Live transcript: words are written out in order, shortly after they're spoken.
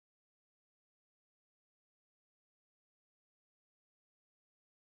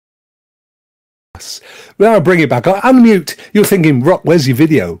us. Well, I'll bring it back. I unmute. You're thinking, Rock, where's your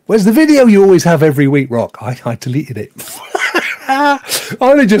video? Where's the video you always have every week, Rock? I deleted it. I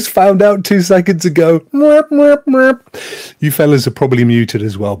only just found out 2 seconds ago. You fellas are probably muted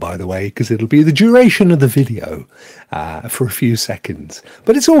as well, by the way, because it'll be the duration of the video for a few seconds.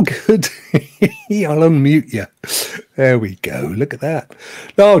 But it's all good. I'll unmute you. There we go. Look at that.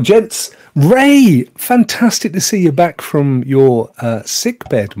 Oh, gents. Ray, fantastic to see you back from your sick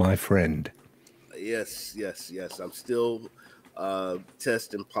bed, my friend. Yes. I'm still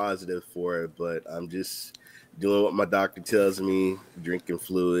testing positive for it, but I'm just doing what my doctor tells me, drinking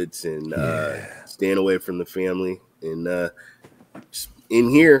fluids and staying away from the family, and just in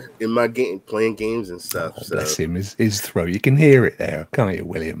here in my game, playing games and stuff. Oh, bless him, his throat. You can hear it there, can't you,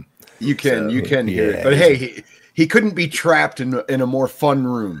 William? You can hear it. But hey, he couldn't be trapped in a more fun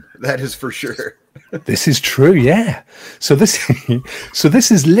room. That is for sure. This is true, yeah. So this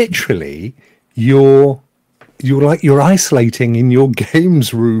is literally you're isolating in your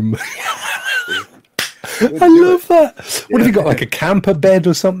games room. I love that. What have you got, like a camper bed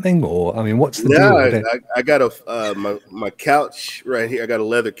or something? Or I mean, what's the deal? I got my couch right here. I got a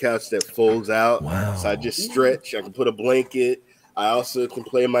leather couch that folds out. Wow. So I just stretch. I can put a blanket. I also can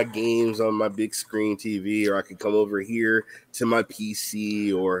play my games on my big screen TV, or I can come over here to my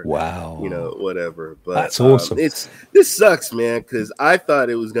PC, or whatever. But that's awesome. This sucks, man, because I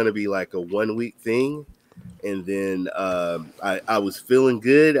thought it was gonna be like a 1 week thing. And then I was feeling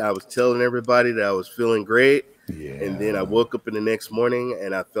good. I was telling everybody that I was feeling great. Yeah. And then I woke up in the next morning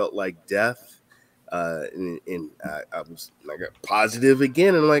and I felt like death. And I got positive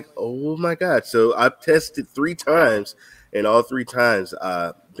again. And I'm like, oh my God. So I've tested 3 times, and all 3 times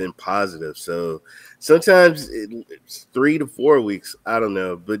I've been positive. So sometimes it's 3 to 4 weeks. I don't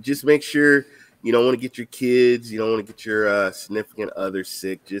know. But just make sure you don't want to get your kids. You don't want to get your significant other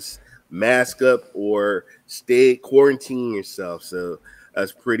sick. Just mask up or quarantine yourself. So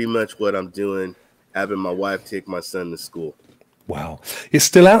that's pretty much what I'm doing, having my wife take my son to school. Wow. It's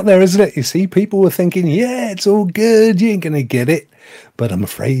still out there, isn't it? You see, people were thinking, yeah, it's all good, you ain't gonna get it, but I'm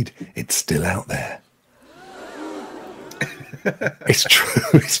afraid it's still out there. It's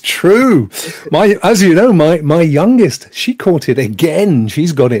true. As you know, my youngest, she caught it again.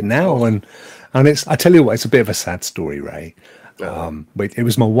 She's got it now, and it's, I tell you what, it's a bit of a sad story, Ray. It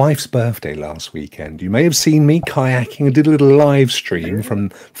was my wife's birthday last weekend. You may have seen me kayaking. I did a little live stream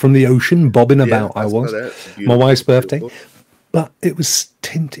from the ocean, bobbing about. I was my wife's birthday, but it was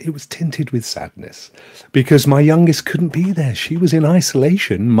tinted with sadness because my youngest couldn't be there. She was in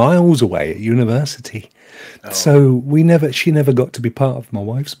isolation, miles away at university. So she never got to be part of my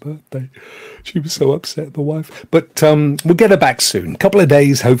wife's birthday. She was so upset, the wife. But we'll get her back soon. A couple of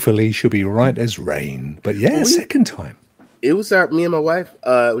days, hopefully, she'll be right as rain. But yeah, second time. It was me and my wife,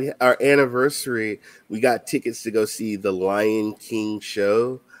 our anniversary. We got tickets to go see the Lion King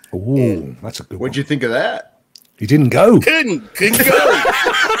show. Ooh, that's a good one. What'd you think of that? You didn't go. Couldn't go.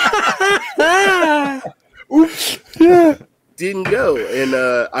 Oops. Yeah. Didn't go. And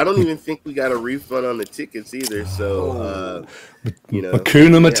I don't even think we got a refund on the tickets either. So,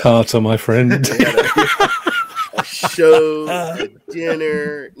 Hakuna Matata, my friend. A show, a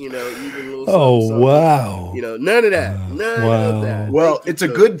dinner, even little something. Wow. None of that. None of that. Well, it's a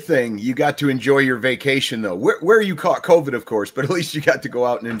good thing you got to enjoy your vacation, though. Where you caught COVID, of course, but at least you got to go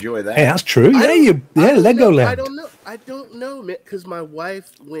out and enjoy that. Hey, that's true. Legoland. I don't know, man, because my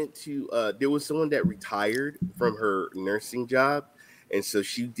wife went to, there was someone that retired from her nursing job, and so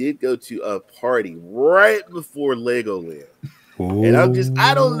she did go to a party right before Legoland. And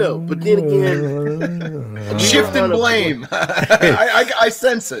I don't know. But then again, shifting blame. I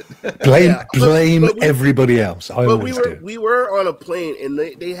sense it. Blame everybody else. We were on a plane, and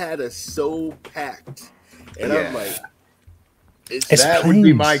they had us so packed. And I'm like, that would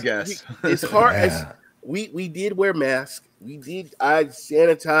be my guess. It's hard. Yeah. We did wear masks. I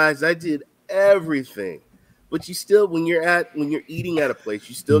sanitized. I did everything. But you still, when you're eating at a place,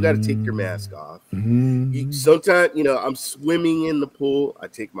 you still got to take your mask off. Sometimes, I'm swimming in the pool, I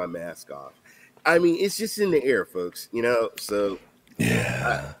take my mask off. I mean, it's just in the air, folks. So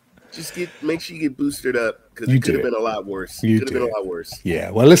yeah, make sure you get boosted up because it could have been a lot worse. Could have been a lot worse. Yeah.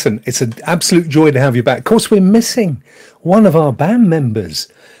 Well, listen, it's an absolute joy to have you back. Of course, we're missing one of our band members.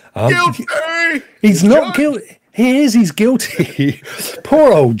 Guilty. He's not guilty. He's guilty.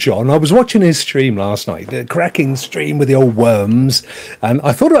 Poor old John. I was watching his stream last night, the cracking stream with the old worms, and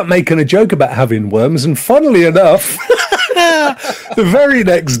I thought about making a joke about having worms, and funnily enough, The very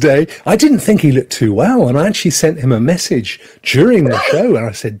next day, I didn't think he looked too well, and I actually sent him a message during the show, and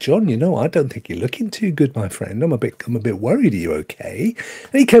I said, "John, I don't think you're looking too good, my friend. I'm a bit worried. Are you okay?"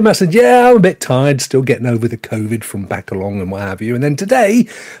 And he came out and said, "Yeah, I'm a bit tired, still getting over the COVID from back along and what have you." And then today,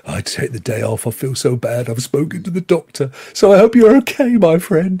 I take the day off. I feel so bad. I've spoken to the doctor, so I hope you're okay, my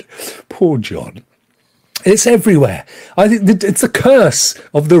friend. Poor John. It's everywhere. I think it's a curse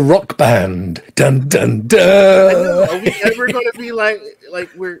of the rock band. Dun dun dun. Are we ever going to be like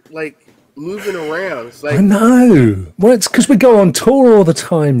we're like moving around? It's like, I know. Well, it's because we go on tour all the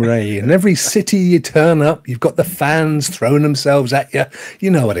time, Ray. And every city you turn up, you've got the fans throwing themselves at you. You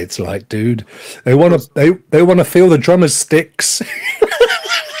know what it's like, dude. They want to. They want to feel the drummer's sticks.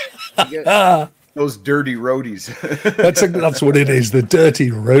 Those dirty roadies. That's what it is, the dirty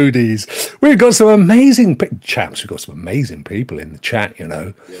roadies. We've got some amazing chaps. We've got some amazing people in the chat,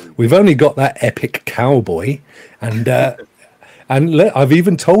 We've only got that epic cowboy. And I've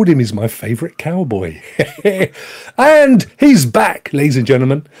even told him he's my favourite cowboy. And he's back, ladies and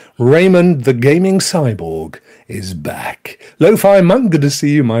gentlemen. Raymond, the gaming cyborg, is back. Lo-Fi Monk, good to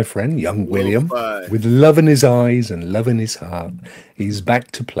see you, my friend. Young William, with love in his eyes and love in his heart. He's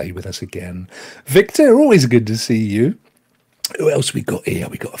back to play with us again. Victor, always good to see you. Who else we got here?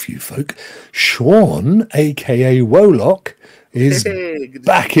 We got a few folk. Sean, a.k.a. Wolock, is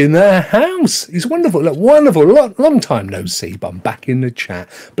back in the house. He's wonderful. Look, wonderful. Long time no see, but I'm back in the chat.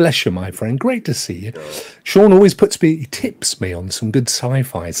 Bless you, my friend. Great to see you. Sean always tips me on some good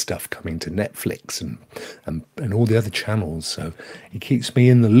sci-fi stuff coming to Netflix and all the other channels. So he keeps me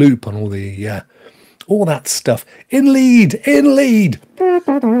in the loop on all that stuff. In lead.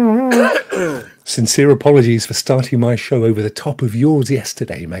 Sincere apologies for starting my show over the top of yours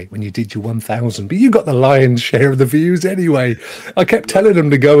yesterday, mate, when you did your 1,000. But you got the lion's share of the views anyway. I kept telling them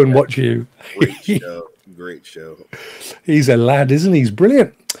to go and watch you. Great show. He's a lad, isn't he? He's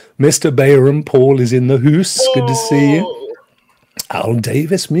brilliant. Mr. Bayram Paul is in the hoose. Good to see you. Al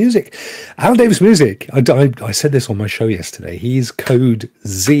Davis Music. I said this on my show yesterday. He's Code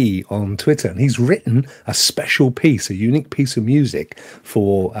Z on Twitter, and he's written a special piece, a unique piece of music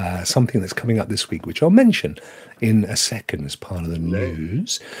for something that's coming up this week, which I'll mention in a second as part of the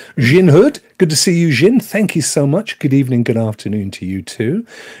news. Jin Hood, good to see you, Jin. Thank you so much. Good evening, good afternoon to you too.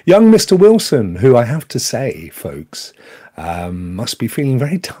 Young Mr. Wilson, who I have to say, folks, must be feeling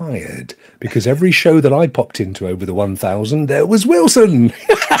very tired because every show that I popped into over the 1,000, there was Wilson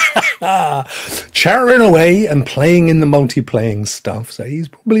chattering away and playing in the multi-playing stuff. So he's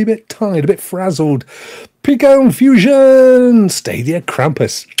probably a bit tired, a bit frazzled. Pico Fusion, Stadia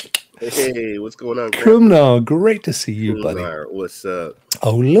Krampus. Hey, what's going on? Krumnar, great to see you, buddy. What's up?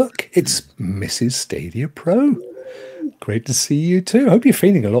 Oh, look, it's Mrs. Stadia Pro. Great to see you too. Hope you're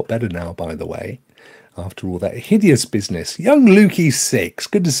feeling a lot better now, by the way. After all that hideous business. Young Lukey6,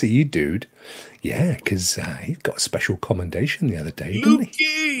 good to see you, dude. Yeah, because he got a special commendation the other day, didn't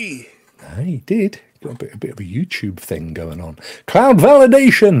he? He did. Got a bit of a YouTube thing going on. Cloud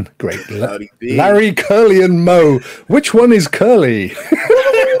Validation. Great. Larry, Curly, and Mo. Which one is Curly?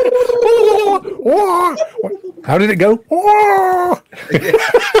 How did it go?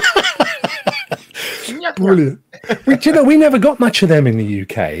 Brilliant. We never got much of them in the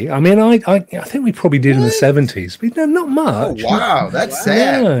UK. I mean, I think we probably did in the 70s. But not much. Oh, wow, that's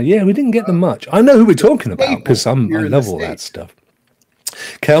sad. Yeah, we didn't get them much. I know who we're talking about because I love all that stuff.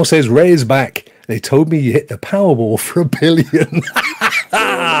 Cal says, Ray is back. They told me you hit the Powerball for $1 billion.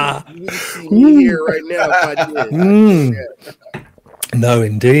 You would see me here right now if I did. No,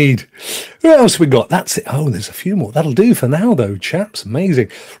 indeed. Who else we got? That's it. Oh, there's a few more. That'll do for now, though, chaps. Amazing.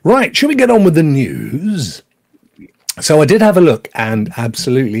 Right, should we get on with the news? So I did have a look, and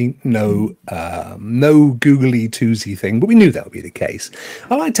absolutely no googly toozy thing, but we knew that would be the case.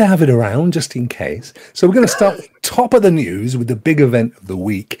 I like to have it around just in case. So we're going to start top of the news with the big event of the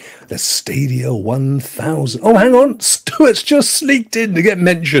week, the Stadia 1000. Oh, hang on. Stuart's just sneaked in to get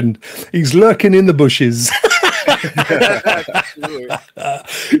mentioned. He's lurking in the bushes.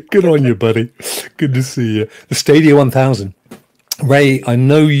 Good on you, buddy. Good to see you. The Stadia 1000. Ray, I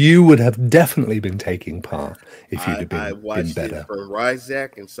know you would have definitely been taking part if you'd have been, I watched been better. It from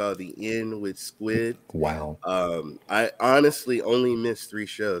Ryzak and saw the end with Squid. Wow. I honestly only missed 3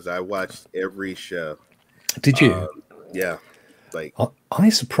 shows. I watched every show. Did you? Yeah. I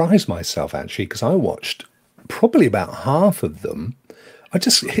surprised myself actually because I watched probably about half of them. I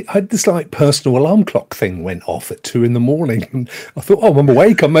had this like personal alarm clock thing went off at 2 a.m. and I thought, oh, I'm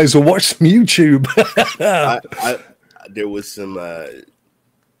awake. I may as well watch some YouTube. There was some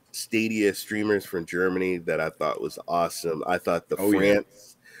Stadia streamers from Germany that I thought was awesome. I thought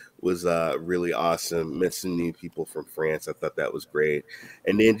France was really awesome. Met some new people from France. I thought that was great.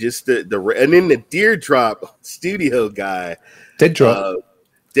 And then just the Deer Drop studio guy, Dead Drop.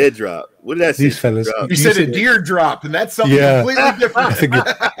 Dead Drop. What did I say? These fellas. You said a deer drop, and that's something completely different.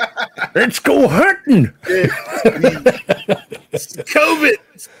 Let's go hunting. COVID.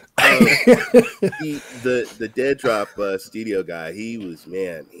 The Dead Drop studio guy. He was,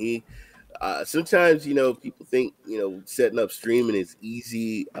 man. He sometimes, people think, setting up streaming is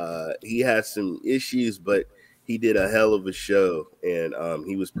easy. He has some issues, but he did a hell of a show, and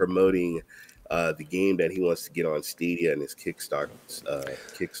he was promoting the game that he wants to get on Stadia and his Kickstarter.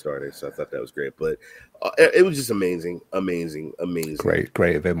 So I thought that was great, but it was just amazing.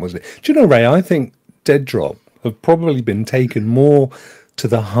 Great event, wasn't it? Do you know, Ray? I think Dead Drop have probably been taken more to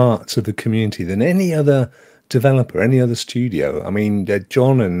the hearts of the community than any other developer, any other studio. I mean,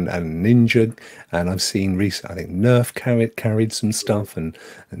 John and Ninja, and I've seen recently, I think Nerf carried some stuff, and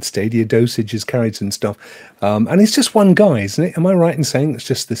Stadia Dosage has carried some stuff. And it's just one guy, isn't it? Am I right in saying it's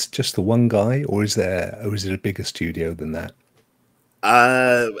just the one guy, or is it a bigger studio than that?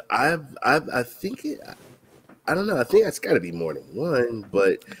 I think I don't know. I think that's got to be more than one,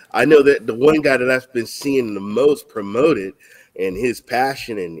 but I know that the one guy that I've been seeing the most promoted, and his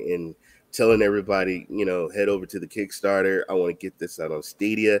passion and telling everybody, head over to the Kickstarter. I want to get this out on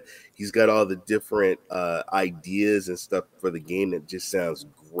Stadia. He's got all the different ideas and stuff for the game that just sounds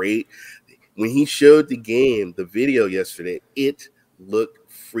great. When he showed the video yesterday, it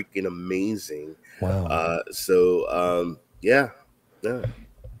looked freaking amazing. Wow. Yeah.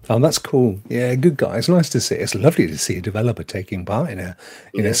 Oh, that's cool. Yeah, good guy. It's nice to see. It's lovely to see a developer taking part in a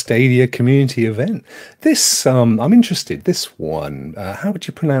Stadia community event. This, I'm interested. This one, how would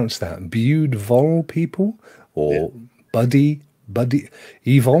you pronounce that? Bud Vol people or Bud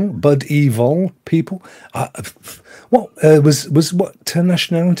Evol people? What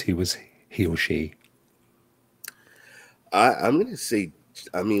nationality was he or she? I'm going to say.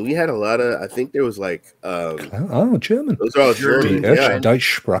 I mean, we had a lot of. I think there was like. German. Those are all German. Yeah.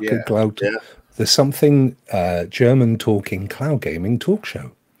 Deutschsprachig Cloud. Yeah. There's something German talking cloud gaming talk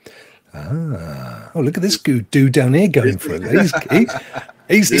show. Oh, look at this dude down here going for it.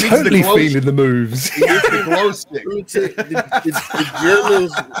 He's totally feeling the moves.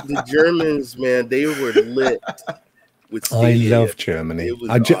 The Germans, man, they were lit. I love Germany.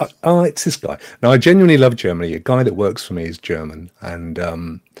 It's this guy. No, I genuinely love Germany. A guy that works for me is German, and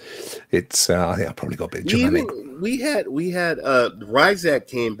it's. I think I probably got a bit Germanic. We had Ryzak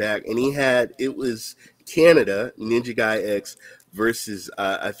came back, and it was Canada Ninja Guy X versus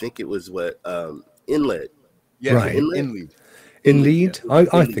I think it was Inlead. Yeah, right. Inlead.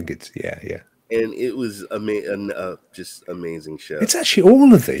 I think it's yeah. And it was just amazing show. It's actually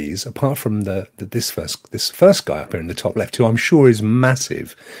all of these, apart from this first guy up here in the top left, who I'm sure is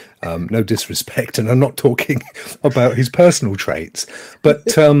massive. No disrespect, and I'm not talking about his personal traits, but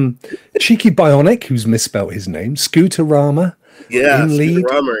Cheeky Bionic, who's misspelt his name, Scooter Rama, Inlead,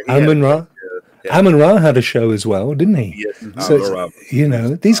 Amon Ra. Yeah. Amon Ra had a show as well, didn't he? Yes. So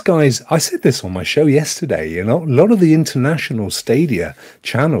these guys. I said this on my show yesterday. A lot of the international Stadia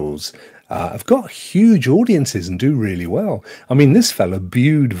channels have got huge audiences and do really well. I mean, this fella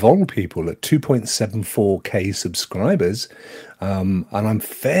Bud Vol people at 2.74k subscribers, and I'm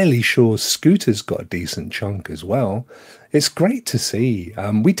fairly sure Scooter's got a decent chunk as well. It's great to see.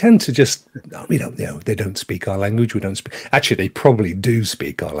 We tend to they don't speak our language. We don't speak. Actually, they probably do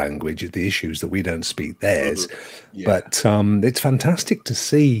speak our language. The issue is that we don't speak theirs. Yeah. But it's fantastic to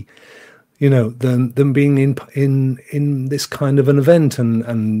see, them being in this kind of an event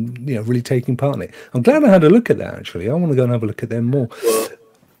and really taking part in it. I'm glad I had a look at that. Actually, I want to go and have a look at them more. Well,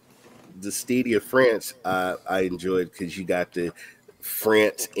 the Stadia France, I enjoyed because you got the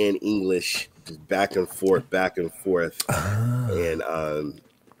France and English. Just back and forth, and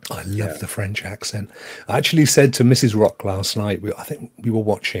I love the French accent. I actually said to Mrs. Rock last night. I think we were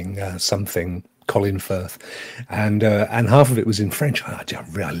watching something Colin Firth, and half of it was in French. I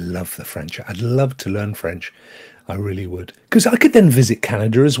love the French. I'd love to learn French. I really would, because I could then visit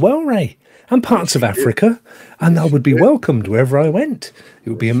Canada as well, Ray, and parts of Africa, and I would be welcomed wherever I went. It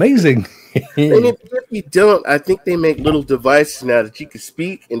would be amazing. And if you don't, I think they make little devices now that you can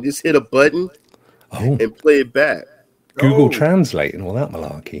speak and just hit a button and play it back. Google Translate and all that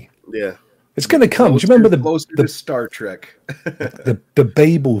malarkey. Yeah. It's going to come. Do you remember the Star Trek? the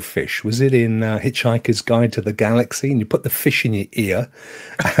Babel fish? Was it in Hitchhiker's Guide to the Galaxy? And you put the fish in your ear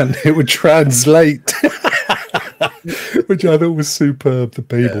and it would translate, which I thought was superb, the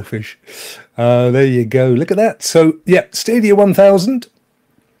Babel fish. There you go. Look at that. So, Stadia 1000.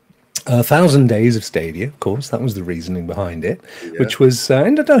 1,000 Days of Stadia, of course, that was the reasoning behind it, Yeah. which was, I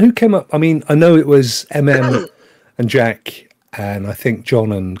don't know who came up. I mean, I know it was MM and Jack and I think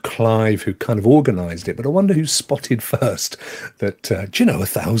John and Clive who kind of organised it, but I wonder who spotted first that, do you know,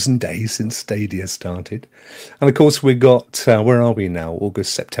 1,000 days since Stadia started? And of course, we got, where are we now?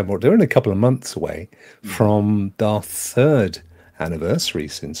 August, September. They're only a couple of months away from our third anniversary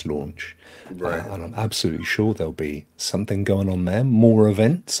since launch. Right. And I'm absolutely sure there'll be something going on there, more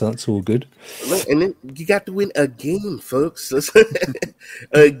events. That's all good. Look, and then you got to win a game, folks.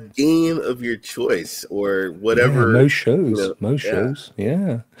 A game of your choice or whatever. Yeah, most shows. You know, most yeah. shows.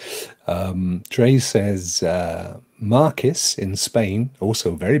 Yeah. Dre says Marcus in Spain,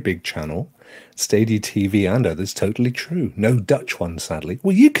 also a very big channel. Stadia TV and others, totally true. No Dutch one, sadly.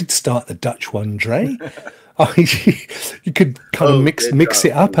 Well, you could start the Dutch one, Dre. You could kind of mix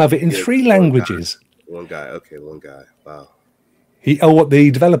it up, have it in 3 languages. One guy. Okay, one guy. Wow. What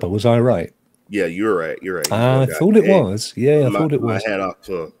the developer, was I right? Yeah, you're right. You're right. I thought it was. Yeah, I thought it was. My hat off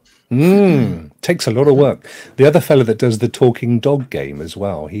to him. Takes a lot of work. The other fella that does the talking dog game as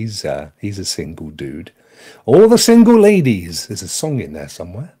well, he's a single dude. All the single ladies. There's a song in there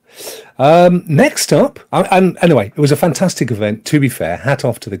somewhere. Next up, and anyway, it was a fantastic event. To be fair, hat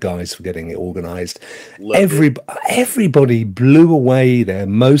off to the guys for getting it organised. Everybody blew away their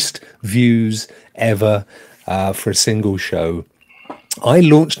most views ever for a single show. I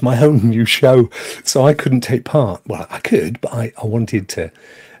launched my own new show, so I couldn't take part. Well, I could, but I wanted to,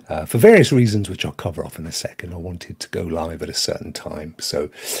 for various reasons, which I'll cover off in a second. I wanted to go live at a certain time, so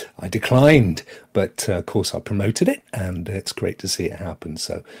I declined. But of course, I promoted it, and it's great to see it happen.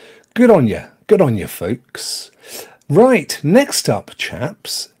 So, good on you, folks. Right, next up,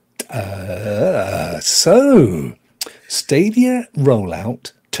 chaps. So, Stadia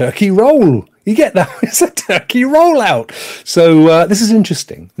rollout, turkey roll. You get that? It's a turkey rollout. So this is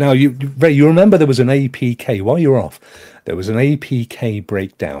interesting. Now, Ray, you remember there was an APK while you're off. There was an APK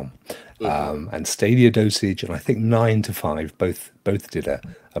breakdown, and Stadia dosage, and I think 9 to 5 both did a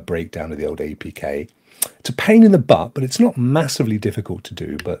breakdown of the old APK. It's a pain in the butt, but it's not massively difficult to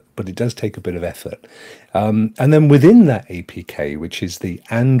do, but it does take a bit of effort. And then within that APK, which is the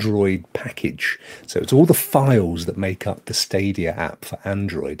Android package, so it's all the files that make up the Stadia app for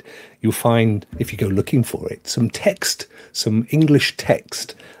Android, you'll find, if you go looking for it, some text, some English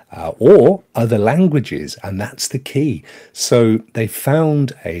text, or other languages, and that's the key. So they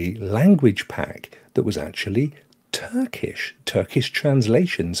found a language pack that was actually Turkish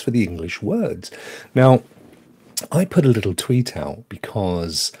translations for the English words. Now, I put a little tweet out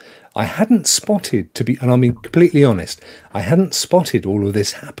because I hadn't spotted, and I'm being completely honest, I hadn't spotted all of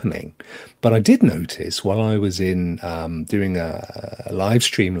this happening, but I did notice while I was in doing a live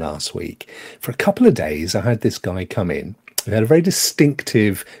stream last week, for a couple of days, I had this guy come in. He had a very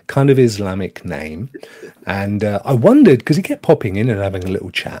distinctive kind of Islamic name. And I wondered, because he kept popping in and having a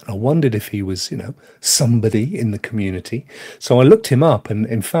little chat, I wondered if he was, somebody in the community. So I looked him up, and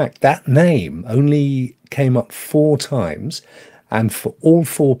in fact, that name only came up 4 times. And for all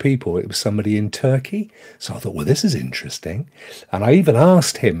 4 people, it was somebody in Turkey. So I thought, well, this is interesting. And I even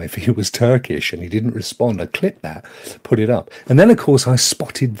asked him if he was Turkish, and he didn't respond. I clipped that, put it up. And then, of course, I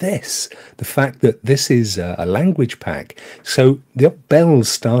spotted this, the fact that this is a language pack. So the bells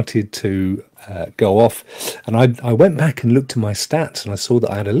started to go off. And I went back and looked at my stats, and I saw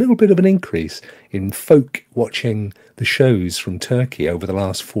that I had a little bit of an increase in folk watching the shows from Turkey over the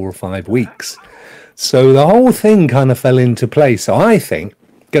last 4 or 5 weeks. So the whole thing kind of fell into place. So I think,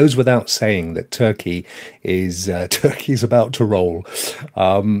 goes without saying, that Turkey is about to roll.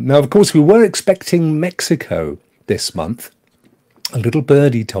 Now, of course, we were expecting Mexico this month. A little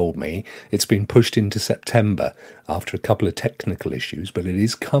birdie told me it's been pushed into September after a couple of technical issues, but it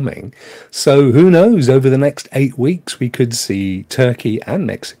is coming. So who knows, over the next 8 weeks, we could see Turkey and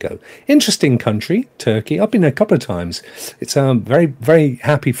Mexico. Interesting country, Turkey. I've been there a couple of times. It's a very, very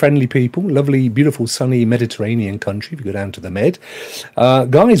happy, friendly people, lovely, beautiful, sunny Mediterranean country if you go down to the Med.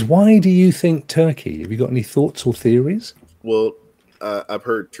 Guys, why do you think Turkey? Have you got any thoughts or theories? Well, I've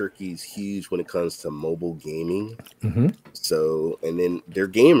heard Turkey's huge when it comes to mobile gaming. Mm-hmm. So, and then they're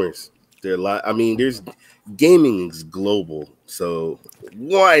gamers. They're there's gaming is global. So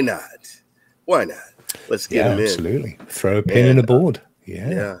why not? Why not? Let's get them in. Absolutely. Throw a pin in a board.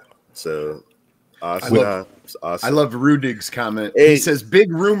 Yeah. So awesome. I love Rudig's comment. Hey. He says,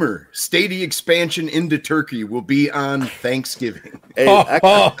 "Big rumor: Stadia expansion into Turkey will be on Thanksgiving." Hey, hang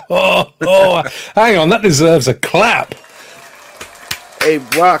on, that deserves a clap. Hey,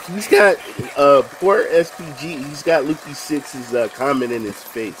 Brock, he's got poor SPG. He's got Lucky Six's comment in his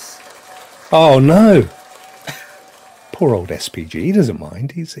face. Oh no, poor old SPG. He doesn't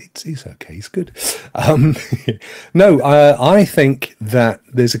mind. He's okay. He's good. No, I think that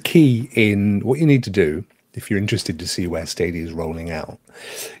there's a key in what you need to do if you're interested to see where Stadia is rolling out.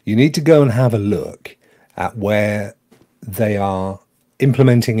 You need to go and have a look at where they are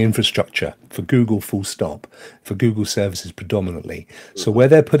implementing infrastructure for Google full stop, for Google services predominantly. So where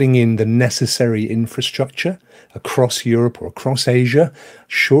they're putting in the necessary infrastructure across Europe or across Asia,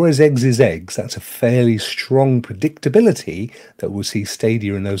 sure as eggs is eggs, that's a fairly strong predictability that we'll see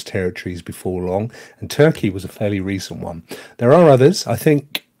Stadia in those territories before long. And Turkey was a fairly recent one. There are others. I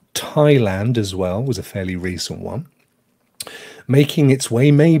think Thailand as well was a fairly recent one. Making its way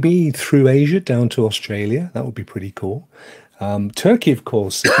maybe through Asia down to Australia. That would be pretty cool. Turkey, of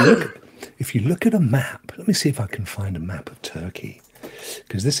course, if you look at a map, let me see if I can find a map of Turkey,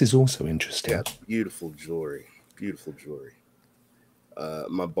 because this is also interesting. Yeah, beautiful jewelry.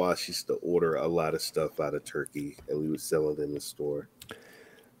 My boss used to order a lot of stuff out of Turkey, and we would sell it in the store.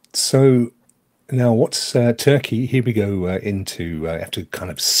 So now what's Turkey? Here we go into, I have to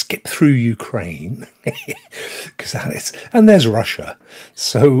kind of skip through Ukraine, because that is, and there's Russia.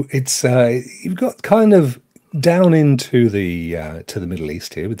 So it's, you've got kind of down into the to the Middle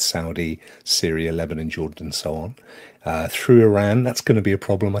East here with Saudi, Syria, Lebanon, Jordan, and so on. Through Iran, that's going to be a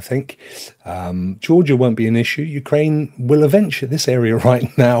problem, I think. Georgia won't be an issue. Ukraine will eventually. This area right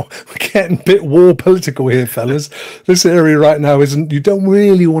now, we're getting a bit war political here, fellas. This area right now isn't. You don't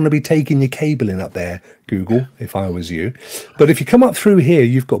really want to be taking your cabling up there, Google, if I was you. But if you come up through here,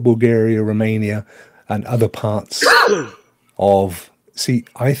 you've got Bulgaria, Romania, and other parts of. See,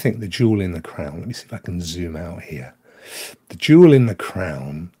 I think the jewel in the crown, let me see if I can zoom out here. The jewel in the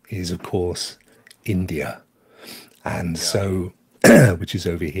crown is, of course, India. And so, which is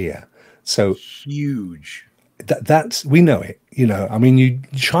over here. So huge. That's, we know it, you know, I mean,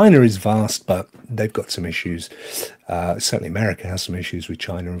 China is vast, but they've got some issues. Certainly America has some issues with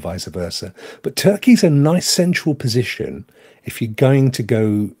China and vice versa. But Turkey's a nice central position if you're going to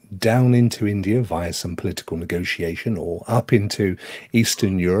go down into India via some political negotiation or up into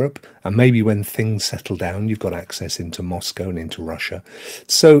Eastern Europe. And maybe when things settle down, you've got access into Moscow and into Russia.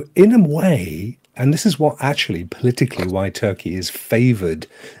 So in a way, and this is what actually politically why Turkey is favored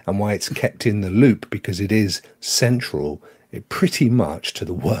and why it's kept in the loop, because it is central pretty much to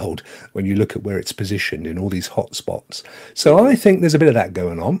the world when you look at where it's positioned in all these hotspots. So I think there's a bit of that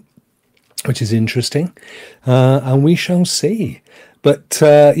going on, which is interesting, and we shall see. But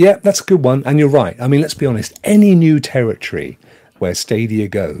yeah, that's a good one. And you're right. I mean, let's be honest, any new territory where Stadia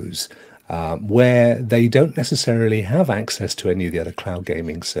goes, where they don't necessarily have access to any of the other cloud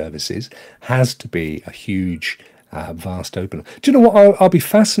gaming services, has to be a huge, vast opener. Do you know what? I'll be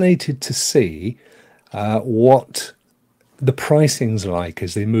fascinated to see what the pricing's like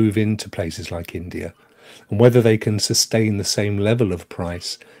as they move into places like India, and whether they can sustain the same level of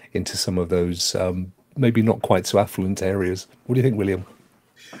price into some of those maybe not quite so affluent areas. What do you think, William?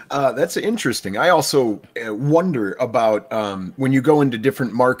 That's interesting. I also wonder about when you go into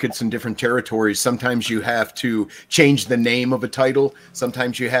different markets and different territories, sometimes you have to change the name of a title.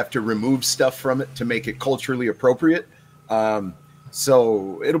 Sometimes you have to remove stuff from it to make it culturally appropriate.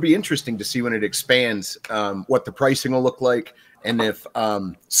 So it'll be interesting to see when it expands what the pricing will look like and if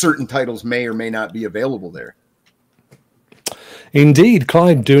certain titles may or may not be available there. Indeed,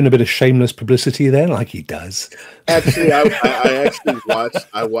 Clive doing a bit of shameless publicity there, like he does. Actually, I actually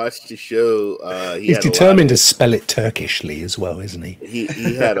watched the show. He's determined to spell it Turkishly as well, isn't he?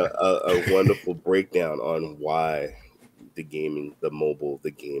 He had a wonderful breakdown on why the gaming, the mobile,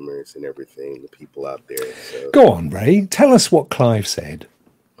 the gamers, and everything, the people out there. So. Go on, Ray. Tell us what Clive said.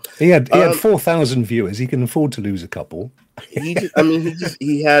 He had 4,000 viewers. He can afford to lose a couple. He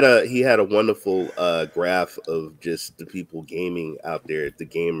had a wonderful graph of just the people gaming out there, the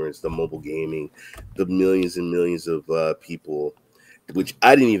gamers, the mobile gaming, the millions and millions of people, which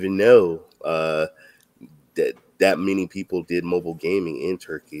I didn't even know that many people did mobile gaming in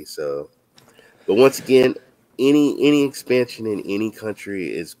Turkey. So, but once again, any expansion in any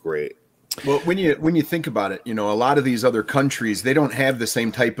country is great. Well, when you think about it, you know, a lot of these other countries, they don't have the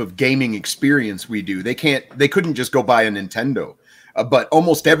same type of gaming experience we do. They couldn't just go buy a Nintendo, but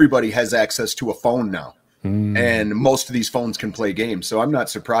almost everybody has access to a phone now, and most of these phones can play games. So I'm not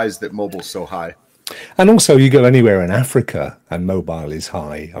surprised that mobile's so high. And also, you go anywhere in Africa, and mobile is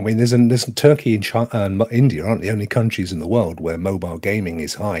high. I mean, there's Turkey and China and India aren't the only countries in the world where mobile gaming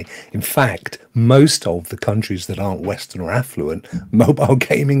is high. In fact, most of the countries that aren't Western or affluent, mobile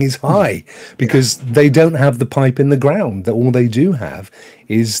gaming is high because they don't have the pipe in the ground. That all they do have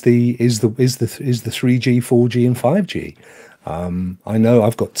is the 3G, 4G, and 5G. I know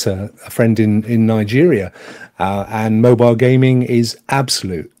I've got a friend in Nigeria, and mobile gaming is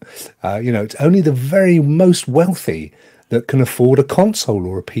absolute. It's only the very most wealthy that can afford a console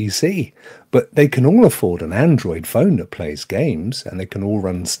or a PC, but they can all afford an Android phone that plays games, and they can all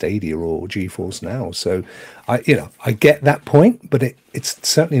run Stadia or GeForce Now. So, I get that point, but it's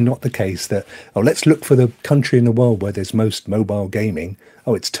certainly not the case that, let's look for the country in the world where there's most mobile gaming.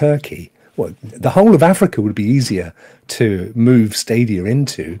 Oh, it's Turkey. Well, the whole of Africa would be easier to move Stadia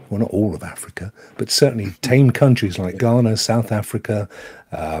into. Well, not all of Africa, but certainly tame countries like Ghana, South Africa,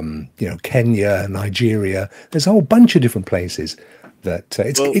 Kenya, Nigeria. There's a whole bunch of different places that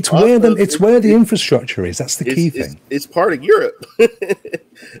it's where the infrastructure is. That's the key thing. It's part of Europe.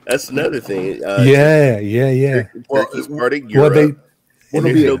 That's another thing. Yeah. Turkey's part of Europe.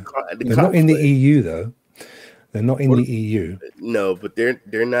 They're not in the EU though. They're not in the EU. No, but they're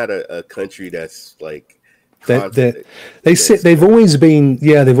not a country that's like. They've always been.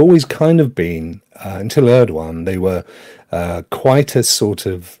 Yeah, they've always kind of been until Erdogan. They were quite a sort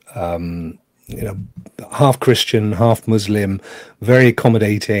of half Christian, half Muslim, very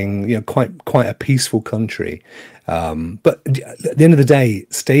accommodating. Quite a peaceful country. But at the end of the day,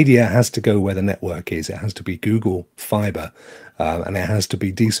 Stadia has to go where the network is. It has to be Google Fiber, and it has to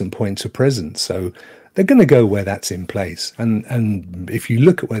be decent points of presence. So. They're going to go where that's in place, and if you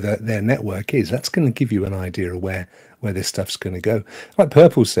look at where their network is, that's going to give you an idea of where this stuff's going to go. Like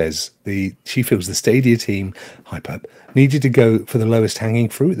Purple says, she feels the Stadia team, Hyperp, needed to go for the lowest hanging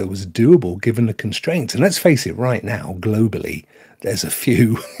fruit that was doable given the constraints. And let's face it, right now, globally, there's a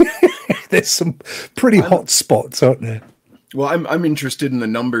few. There's some pretty hot spots, aren't there? Well, I'm interested in the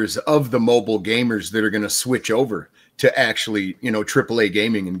numbers of the mobile gamers that are going to switch over to actually, AAA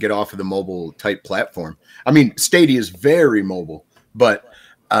gaming and get off of the mobile type platform. I mean, Stadia is very mobile, but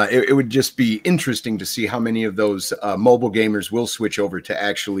it would just be interesting to see how many of those mobile gamers will switch over to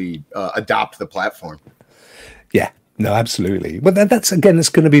actually adopt the platform. Yeah. No, absolutely. But that's, again, it's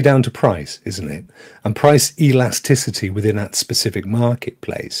going to be down to price, isn't it? And price elasticity within that specific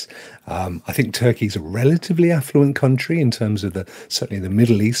marketplace. I think Turkey's a relatively affluent country in terms of certainly the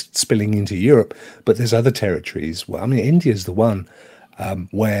Middle East spilling into Europe, but there's other territories. Well, I mean, India's the one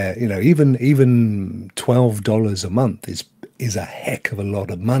where, even $12 a month is a heck of a lot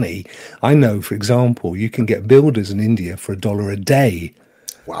of money. I know, for example, you can get builders in India for $1 a day.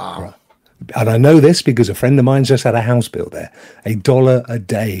 Wow. Right. And I know this because a friend of mine just had a house built there, $1 a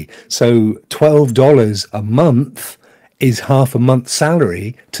day. So $12 a month is half a month's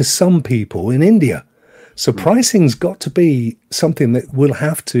salary to some people in India. So pricing's got to be something that will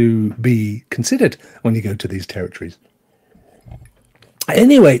have to be considered when you go to these territories.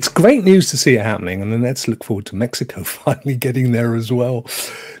 Anyway, it's great news to see it happening. And then let's look forward to Mexico finally getting there as well.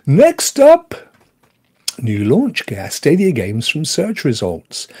 Next up, new launch Stadia games from search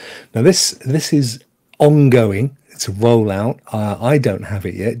results. Now this is ongoing. It's a rollout. I don't have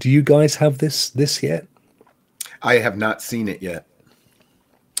it yet. Do you guys have this yet? I have not seen it yet.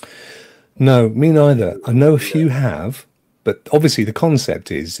 No, me neither. I know a few have, but obviously the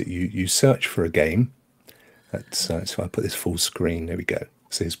concept is that you search for a game. So I put this full screen. There we go.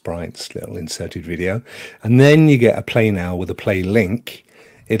 So it's Brian's little inserted video, and then you get a play now with a play link.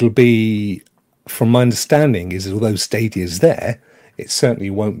 It'll be, from my understanding, is although Stadia's there, it certainly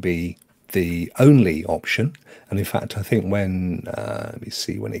won't be the only option. And in fact, I think when let me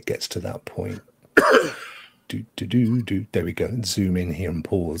see when it gets to that point. There we go. Zoom in here and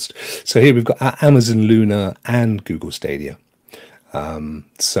paused. So here we've got Amazon Luna and Google Stadia.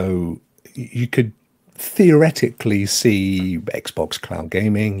 So you could theoretically see Xbox Cloud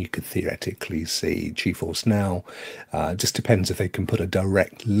Gaming. You could theoretically see GeForce Now. Just depends if they can put a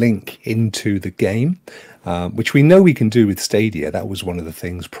direct link into the game, which we know we can do with Stadia. That was one of the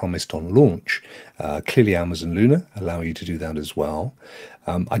things promised on launch. Clearly Amazon Luna allow you to do that as well.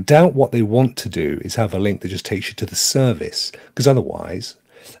 I doubt what they want to do is have a link that just takes you to the service, because otherwise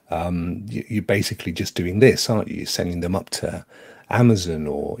you're basically just doing this, aren't you? You're sending them up to Amazon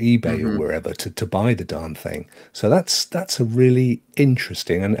or eBay or wherever to buy the darn thing. So that's a really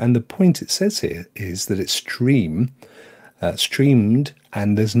interesting, and the point it says here is that it's streamed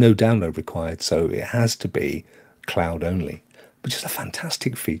and there's no download required, so it has to be cloud only, which is a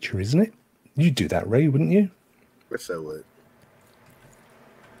fantastic feature, isn't it? You'd do that, Ray, wouldn't you? Yes, I would.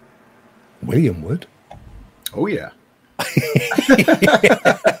 William would. Oh yeah.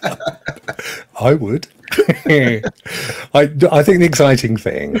 I would. I think the exciting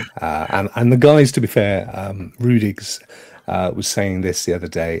thing, and the guys, to be fair, Rudigs was saying this the other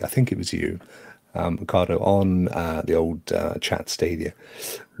day. I think it was you, Ricardo, on the old Chat Stadia,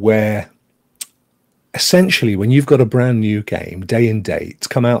 where essentially, when you've got a brand new game, day and date, it's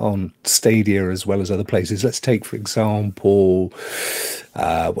come out on Stadia as well as other places. Let's take, for example,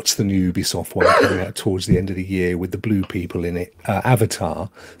 what's the new Ubisoft one coming out towards the end of the year with the blue people in it? Avatar.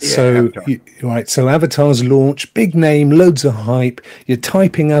 Avatar. Right. So Avatar's launch, big name, loads of hype. You're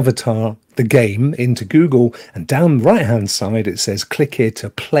typing Avatar, the game, into Google, and down the right-hand side it says, click here to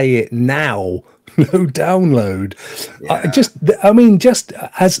play it now. No download. Just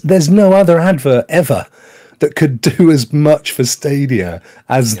as there's no other advert ever that could do as much for Stadia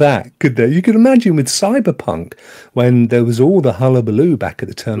as that, could there? You could imagine with Cyberpunk, when there was all the hullabaloo back at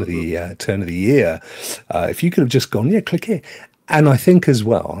the turn of the year, if you could have just gone, click here. And I think as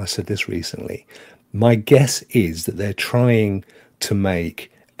well, I said this recently, my guess is that they're trying to make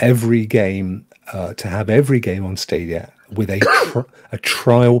every game, to have every game on Stadia with a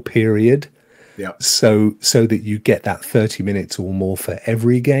trial period. Yeah. So that you get that 30 minutes or more for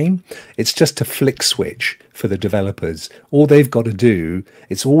every game. It's just a flick switch for the developers. All they've got to do,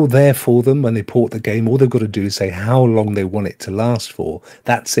 it's all there for them when they port the game. All they've got to do is say how long they want it to last for.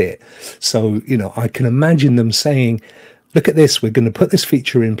 That's it. So, I can imagine them saying, look at this, we're going to put this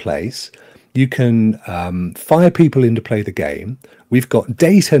feature in place. You can fire people in to play the game. We've got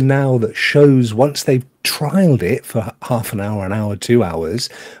data now that shows once they've trialed it for half an hour, 2 hours,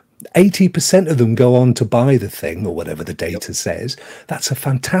 80% of them go on to buy the thing or whatever the data says. That's a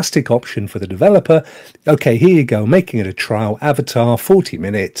fantastic option for the developer. Okay, here you go, making it a trial, Avatar, 40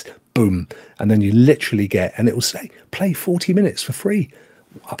 minutes, boom. And then you literally get, and it will say, play 40 minutes for free.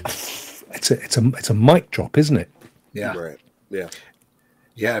 It's a mic drop, isn't it? Yeah. Right. Yeah.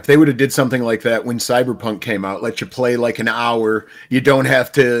 Yeah, if they would have did something like that when Cyberpunk came out, let you play like an hour. You don't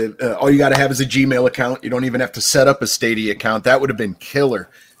have to, all you got to have is a Gmail account. You don't even have to set up a Stadia account. That would have been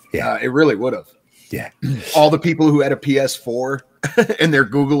killer. Yeah, it really would have. Yeah. All the people who had a PS4 and they're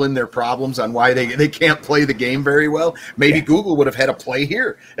Googling their problems on why they can't play the game very well. Maybe Google would have had a play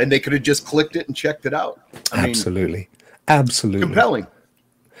here and they could have just clicked it and checked it out. Absolutely. Compelling.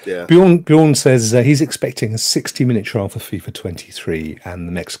 Yeah. Bjorn says he's expecting a 60-minute trial for FIFA 23 and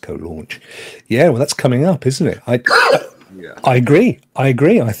the Mexico launch. Yeah, well, that's coming up, isn't it? I agree. I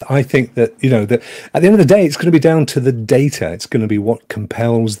think that, that at the end of the day, it's going to be down to the data. It's going to be what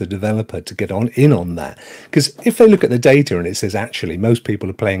compels the developer to get in on that. Because if they look at the data and it says, actually, most people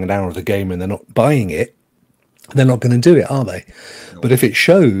are playing an hour of the game and they're not buying it, they're not going to do it, are they? No. But if it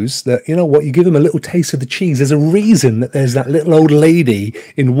shows that, you give them a little taste of the cheese, there's a reason that there's that little old lady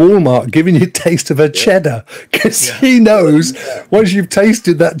in Walmart giving you a taste of her cheddar, because she knows once you've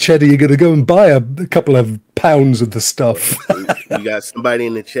tasted that cheddar, you're going to go and buy a couple of pounds of the stuff. You got somebody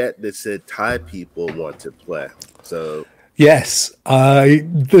in the chat that said Thai people want to play. So yes,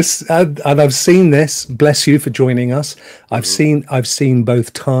 and I've seen this. Bless you for joining us. I've seen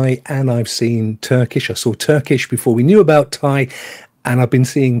both Thai and I've seen Turkish. I saw Turkish before we knew about Thai, and I've been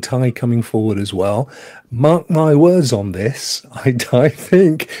seeing Thai coming forward as well. Mark my words on this. I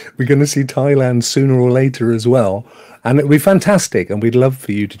think we're going to see Thailand sooner or later as well. And it'll be fantastic, and we'd love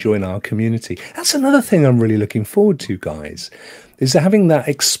for you to join our community. That's another thing I'm really looking forward to, guys, is having that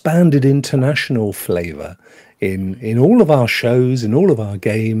expanded international flavor in all of our shows, in all of our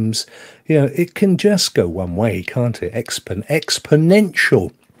games. It can just go one way, can't it?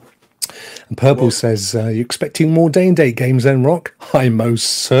 Exponential. And Purple says, you're expecting more day-and-date games then, Rock? I most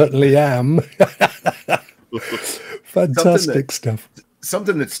certainly am. Fantastic stuff.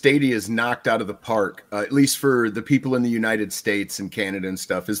 Something that Stadia is knocked out of the park, at least for the people in the United States and Canada and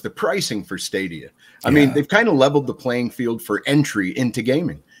stuff, is the pricing for Stadia. I mean, they've kind of leveled the playing field for entry into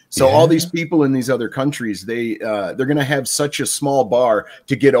gaming. So all these people in these other countries, they're going to have such a small bar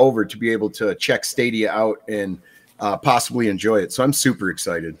to get over to be able to check Stadia out and possibly enjoy it. So I'm super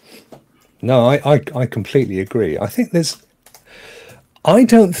excited. No, I completely agree. I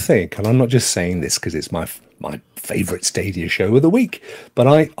don't think, and I'm not just saying this because it's my favorite Stadia show of the week, but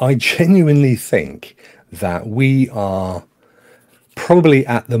I genuinely think that we are probably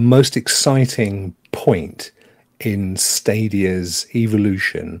at the most exciting point in Stadia's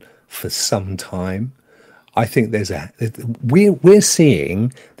evolution for some time. I think we're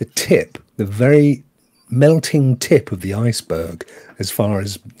seeing the very melting tip of the iceberg as far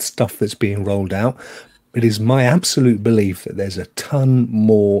as stuff that's being rolled out. It is my absolute belief that there's a ton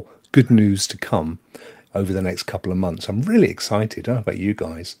more good news to come over the next couple of months. I'm really excited. How about you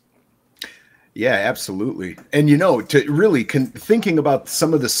guys? Yeah, absolutely. And, to really thinking about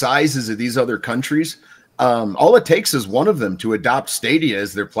some of the sizes of these other countries, all it takes is one of them to adopt Stadia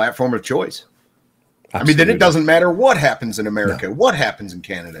as their platform of choice. Absolutely. I mean, then it doesn't matter what happens in America, what happens in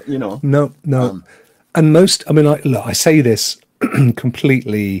Canada, No. And I say this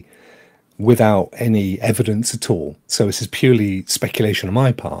completely without any evidence at all. So this is purely speculation on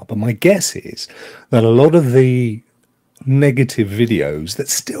my part. But my guess is that a lot of the negative videos that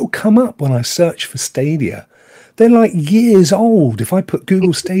still come up when I search for Stadia, they're like years old. If I put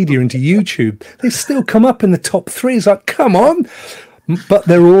Google Stadia into YouTube, they still come up in the top 3. It's like, come on. But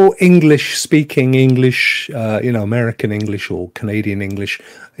they're all English speaking, American English or Canadian English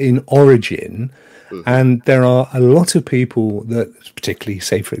in origin. And there are a lot of people that, particularly,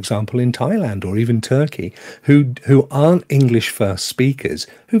 say, for example, in Thailand or even Turkey, who aren't English first speakers,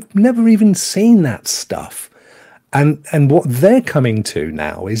 who've never even seen that stuff. And what they're coming to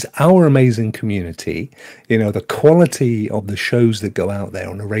now is our amazing community, the quality of the shows that go out there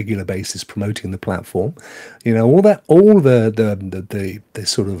on a regular basis promoting the platform, all the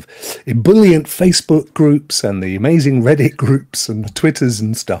sort of ebullient Facebook groups and the amazing Reddit groups and the Twitters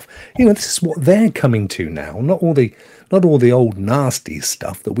and stuff. This is what they're coming to now, not all the old nasty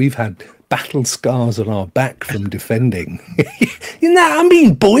stuff that we've had battle scars on our back from defending. You know what I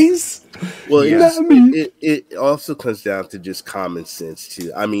mean, boys? Well, it also comes down to just common sense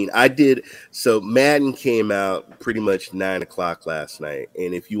too. I mean, so Madden came out pretty much 9:00 last night,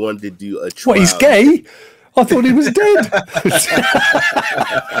 and if you wanted to do a trial, what, he's gay? I thought he was dead.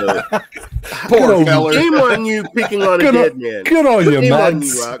 Poor fella. Shame on you picking on a dead man. Good on you, man.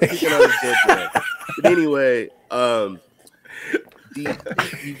 Picking on a dead man. But anyway,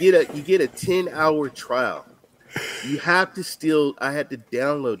 you get a 10-hour trial. You have to I had to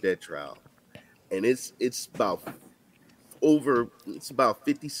download that trial, and it's about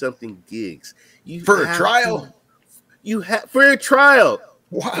 50 something gigs. For a trial? For a trial.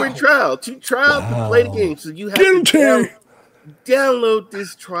 Wow. For a trial. To play the game. So you have to download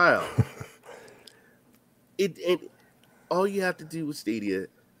this trial. And all you have to do with Stadia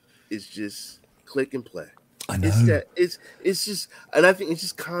is just click and play. I know. It's just, and I think it's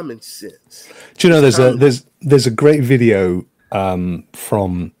just common sense. Do you know there's a great video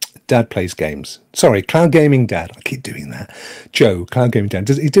from Dad Plays Games. Sorry, Cloud Gaming Dad. I keep doing that. Joe, Cloud Gaming Dad.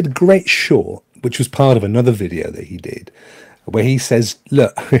 He did a great short, which was part of another video that he did, where he says,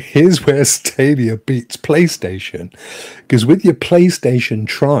 look, here's where Stadia beats PlayStation, because with your PlayStation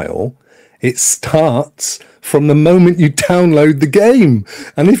trial, it starts from the moment you download the game.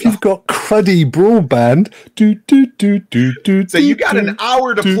 And if you've got cruddy broadband, so you got an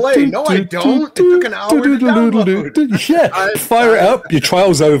hour to play. No, I don't. It took an hour to download. Yeah, fire it up. Your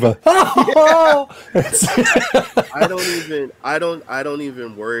trial's over. I don't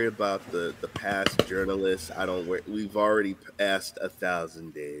even worry about the past journalists. We've already passed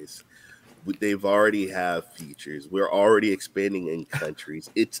 1,000 days. They've already have features. We're already expanding in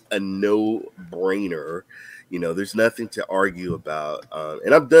countries. It's a no-brainer. There's nothing to argue about.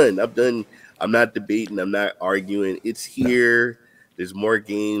 And I'm done. I'm not debating. I'm not arguing. It's here. There's more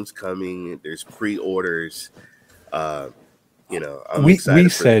games coming. There's pre-orders. I'm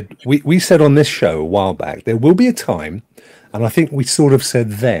excited. We said on this show a while back, there will be a time, and I think we sort of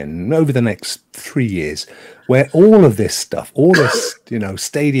said then, over the next 3 years, where all of this stuff, all this,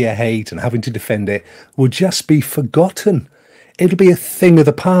 Stadia hate and having to defend it, will just be forgotten. It'll be a thing of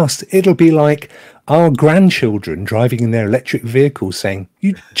the past. It'll be like our grandchildren driving in their electric vehicles saying,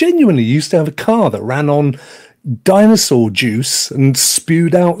 you genuinely used to have a car that ran on dinosaur juice and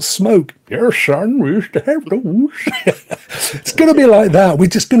spewed out smoke. Yes, son, we used to have those. It's going to be like that. We're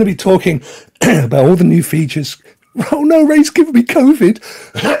just going to be talking about all the new features. Oh no, Ray's giving me COVID.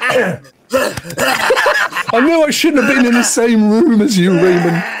 I knew I shouldn't have been in the same room as you,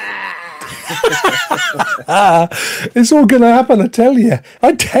 Raymond. It's all going to happen, I tell you.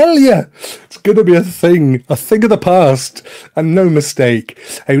 It's going to be a thing of the past, and no mistake.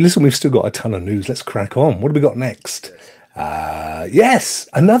 Hey, listen, we've still got a ton of news. Let's crack on. What have we got next? Yes,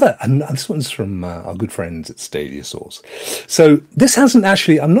 another. This one's from our good friends at Stadia Source. So this hasn't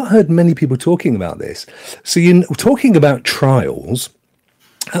actually, I've not heard many people talking about this. So you're talking about trials.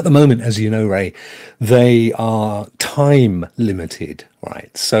 At the moment, as you know, Ray, they are time limited, right?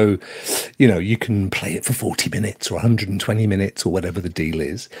 So, you can play it for 40 minutes or 120 minutes or whatever the deal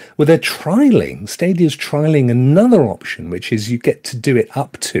is. Well, Stadia's trialing another option, which is you get to do it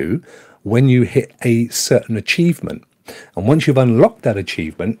up to when you hit a certain achievement. And once you've unlocked that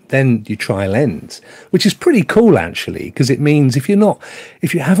achievement, then your trial ends, which is pretty cool, actually, because it means if you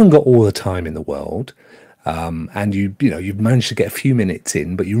haven't got all the time in the world, and you've managed to get a few minutes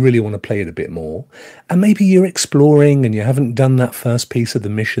in, but you really want to play it a bit more, and maybe you're exploring and you haven't done that first piece of the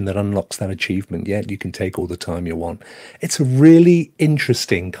mission that unlocks that achievement yet, you can take all the time you want. It's a really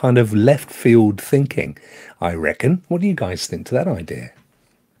interesting kind of left field thinking, I reckon. What do you guys think to that idea?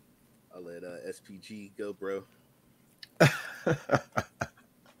 I'll let SPG go, bro.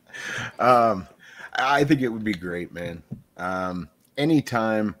 I think it would be great, man.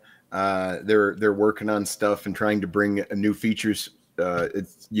 Anytime they're working on stuff and trying to bring new features,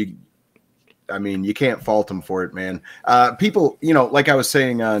 you can't fault them for it, man. People, like I was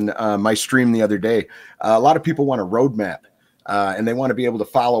saying on my stream the other day, a lot of people want a roadmap. And they want to be able to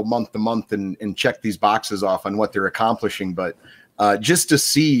follow month to month and check these boxes off on what they're accomplishing. But just to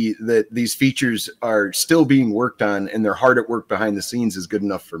see that these features are still being worked on and they're hard at work behind the scenes is good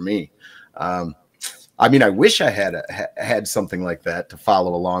enough for me. I wish I had something like that to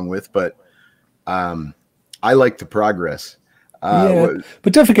follow along with, but I like the progress. But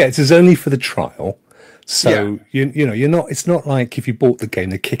don't forget, it's only for the trial. So you're not. It's not like if you bought the game,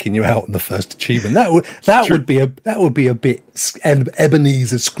 they're kicking you out in the first achievement. That would be a bit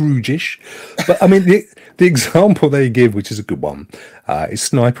Ebenezer Scrooge-ish. But the example they give, which is a good one, is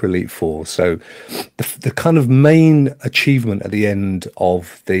Sniper Elite 4. So the kind of main achievement at the end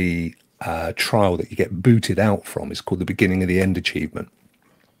of the trial that you get booted out from is called the beginning of the end achievement.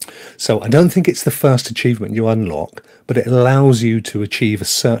 So I don't think it's the first achievement you unlock, but it allows you to achieve a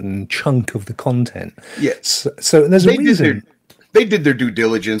certain chunk of the content. Yes. So there's a reason. They did their due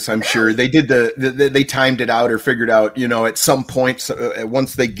diligence, I'm sure. They did they timed it out or figured out, at some point,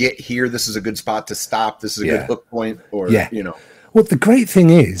 once they get here, this is a good spot to stop. This is a good hook point. Well, the great thing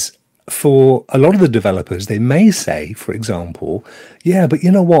is, for a lot of the developers, they may say, for example, but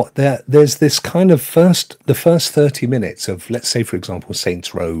you know what? There's this kind of the first 30 minutes of, let's say, for example,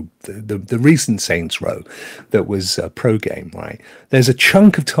 Saints Row, the recent Saints Row that was a pro game, right? There's a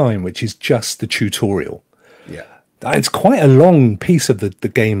chunk of time which is just the tutorial. Yeah. It's quite a long piece of the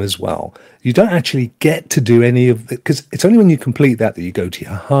game as well. You don't actually get to do any of it because it's only when you complete that you go to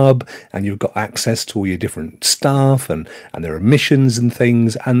your hub and you've got access to all your different stuff and there are missions and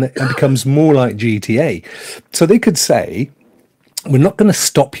things, and it becomes more like GTA. So they could say, we're not going to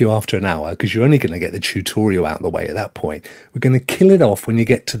stop you after an hour because you're only going to get the tutorial out of the way at that point. We're going to kill it off when you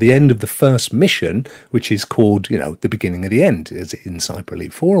get to the end of the first mission, which is called, the beginning of the end, is it in Sniper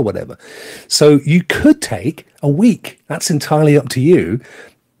Elite 4 or whatever. So you could take a week. That's entirely up to you.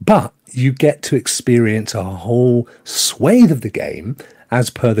 But you get to experience a whole swathe of the game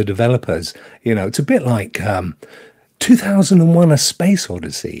as per the developers. It's a bit like 2001 A Space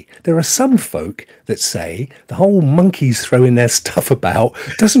Odyssey. There are some folk that say the whole monkeys throwing their stuff about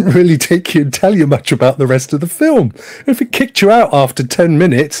doesn't really tell you much about the rest of the film. If it kicked you out after 10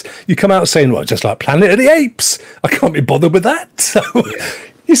 minutes, you come out saying, well, just like Planet of the Apes. I can't be bothered with that. So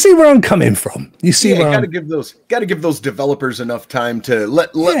you see where I'm coming from. You see where got to give those developers enough time to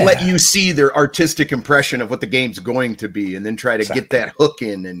let you see their artistic impression of what the game's going to be, and then try to get that hook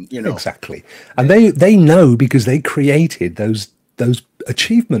in, and exactly. And they know because they created those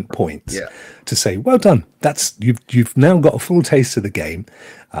achievement points to say, well done. That's you've now got a full taste of the game.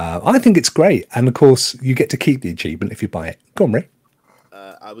 I think it's great, and of course you get to keep the achievement if you buy it. Go on, Ray.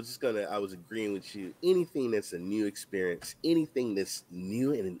 I was agreeing with you. Anything that's a new experience, anything that's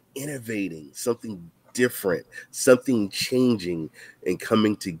new and innovating, something different, something changing and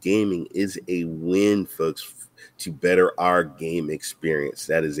coming to gaming is a win, folks, to better our game experience.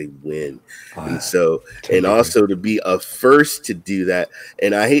 That is a win. And so, and also to be a first to do that.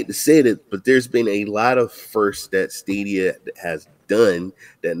 And I hate to say it, but there's been a lot of firsts that Stadia has done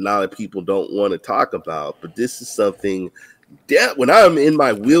that a lot of people don't want to talk about. But this is something that when I'm in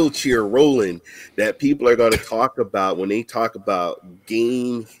my wheelchair rolling, that people are going to talk about when they talk about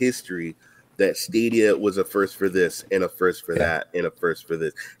game history, that Stadia was a first for this and a first for that and a first for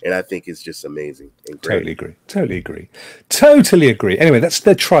this. And I think it's just amazing and great. Totally agree. Anyway, they're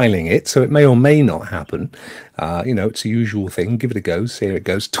trialing it, so it may or may not happen. It's a usual thing. Give it a go, see how it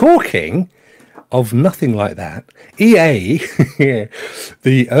goes. Talking of nothing like that, EA,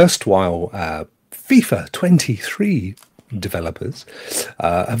 the erstwhile FIFA 23 developers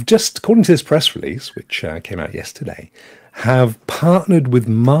have just, according to this press release, which came out yesterday, have partnered with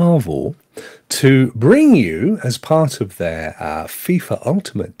Marvel to bring you, as part of their FIFA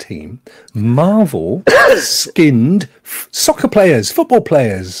Ultimate team, Marvel skinned soccer players, football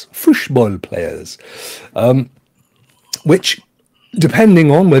players, football players, which,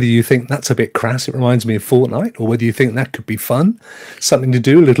 depending on whether you think that's a bit crass, it reminds me of Fortnite, or whether you think that could be fun, something to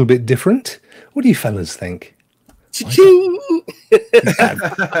do a little bit different. What do you fellas think?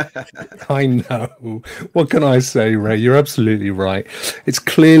 I know. What can I say, Ray? You're absolutely right. It's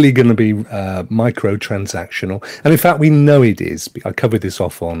clearly going to be microtransactional. And in fact, we know it is. I covered this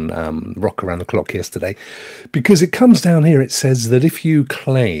off on Rock Around the Clock yesterday, because it comes down here. It says that if you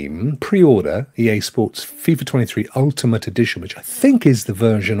claim pre-order EA Sports FIFA 23 Ultimate Edition, which I think is the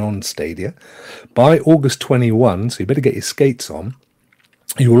version on Stadia, by August 21, so you better get your skates on,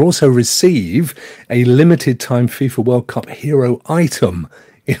 You will also receive a limited time FIFA World Cup hero item.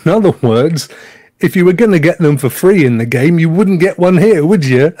 In other words, if you were going to get them for free in the game, you wouldn't get one here, would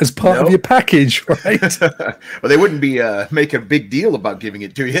you? As part of your package, right? Well, they wouldn't be make a big deal about giving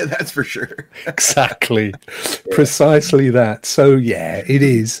it to you. That's for sure. Exactly. Precisely that. So yeah, it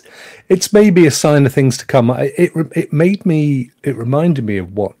is. It's maybe a sign of things to come. It reminded me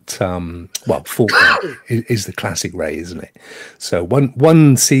of what Fortnite is the classic Ray, isn't it? So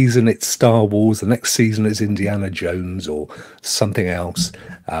one season it's Star Wars, the next season it's Indiana Jones or something else.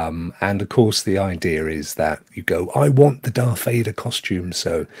 And of course the idea is that you go, I want the Darth Vader costume.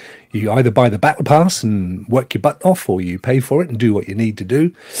 So you either buy the battle pass and work your butt off, or you pay for it and do what you need to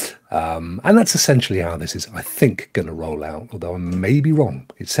do. And that's essentially how this is, I think, going to roll out, although I may be wrong.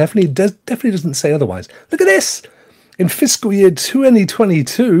 It definitely doesn't say otherwise. Look at this. In fiscal year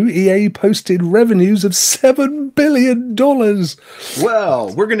 2022, EA posted revenues of $7 billion.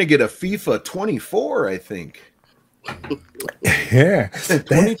 Well, we're going to get a FIFA 24, I think. Yeah.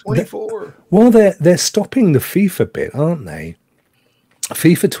 2024. Well, they're stopping the FIFA bit, aren't they?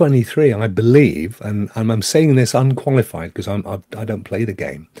 FIFA 23, I believe, and I'm saying this unqualified because I don't play the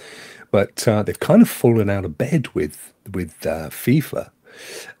game, but they've kind of fallen out of bed with FIFA,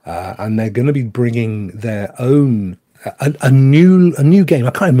 and they're going to be bringing their own a new game.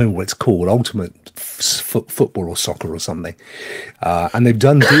 I can't remember what it's called, Ultimate Football or Soccer or something. And they've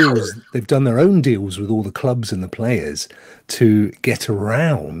done deals. They've done their own deals with all the clubs and the players to get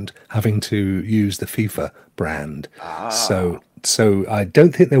around having to use the FIFA brand. So I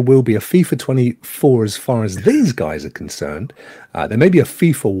don't think there will be a FIFA 24 as far as these guys are concerned. There may be a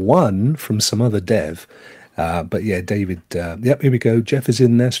FIFA 1 from some other dev. But yeah, David, yep, here we go. Jeff is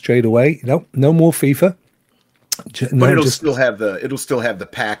in there straight away. Nope, no more FIFA. But it'll still have the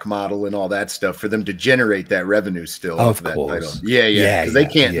pack model and all that stuff for them to generate that revenue still. Of that course. Title. Yeah. Because they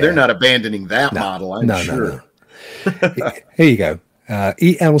can't. Yeah. They're not abandoning that model. I'm sure. No. Here you go.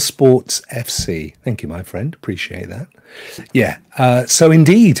 EL Sports FC. Thank you, my friend. Appreciate that. Yeah. So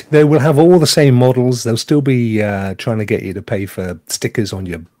indeed, they will have all the same models. They'll still be trying to get you to pay for stickers on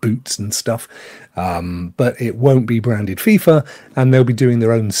your boots and stuff. But it won't be branded FIFA, and they'll be doing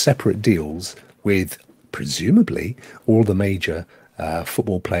their own separate deals with presumably all the major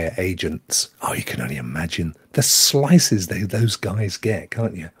football player agents. Oh, you can only imagine the slices those guys get,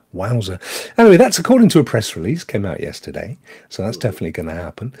 can't you? Wowzer. Anyway, that's according to a press release, came out yesterday, so that's definitely going to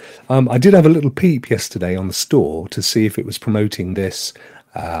happen. I did have a little peep yesterday on the store to see if it was promoting this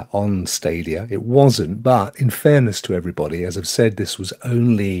on Stadia. It wasn't, but in fairness to everybody, as I've said, this was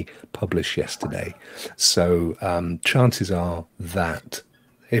only published yesterday, so chances are that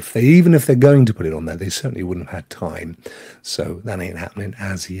even if they're going to put it on there, they certainly wouldn't have had time. So that ain't happening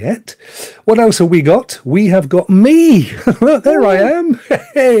as yet. What else have we got? We have got me. There I am.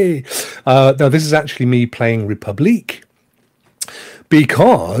 Hey. Now, this is actually me playing Republic.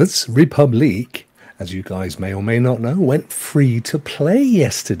 Because Republic, as you guys may or may not know, went free to play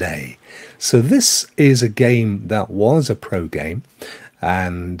yesterday. So this is a game that was a pro game.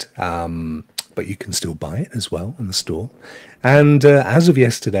 And but you can still buy it as well in the store. And as of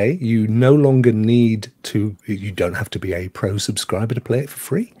yesterday, you no longer you don't have to be a pro subscriber to play it for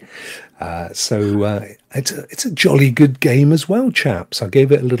free. So it's a jolly good game as well, chaps. I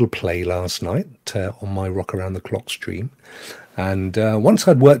gave it a little play last night on my Rock Around the Clock stream. And once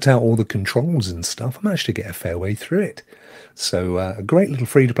I'd worked out all the controls and stuff, I managed to get a fair way through it. So a great little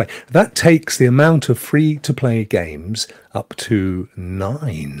free-to-play. That takes the amount of free-to-play games up to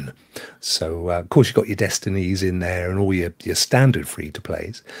 9. So, of course, you've got your Destinies in there and all your standard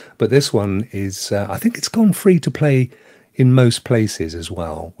free-to-plays. But this one is, I think it's gone free-to-play in most places as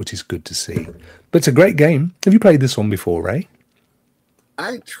well, which is good to see. But it's a great game. Have you played this one before, Ray?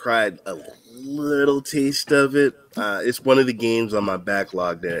 I tried a little taste of it. It's one of the games on my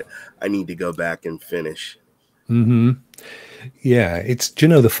backlog that I need to go back and finish. Mm-hmm. Yeah,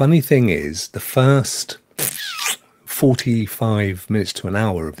 the funny thing is the first 45 minutes to an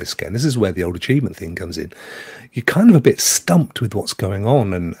hour of this game, this is where the old achievement thing comes in. You're kind of a bit stumped with what's going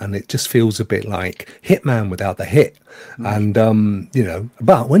on, and it just feels a bit like Hitman without the hit. And,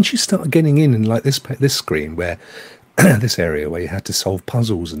 but once you start getting in like this screen where this area where you had to solve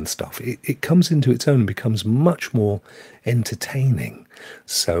puzzles and stuff, it comes into its own and becomes much more entertaining.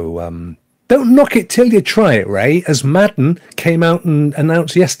 So, don't knock it till you try it, Ray, as Madden came out and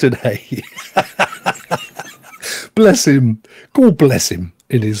announced yesterday. Bless him. God bless him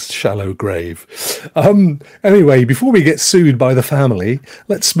in his shallow grave. Anyway, before we get sued by the family,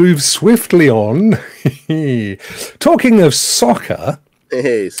 let's move swiftly on. Talking of soccer.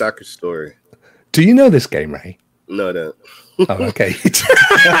 Hey, soccer story. Do you know this game, Ray? No, I don't. Oh, okay.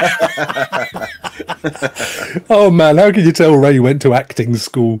 Oh man, how can you tell Ray went to acting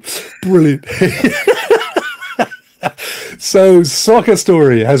school? Brilliant. So, Soccer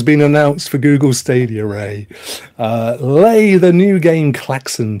Story has been announced for Google Stadia, Ray. Lay the new game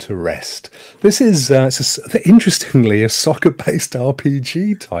Klaxon to rest. This is, interestingly, a soccer-based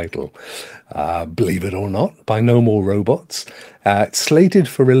RPG title. Believe it or not, by No More Robots. It's slated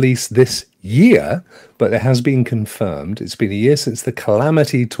for release this year, but it has been confirmed. It's been a year since the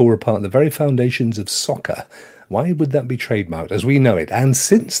calamity tore apart the very foundations of soccer. Why would that be trademarked as we know it? And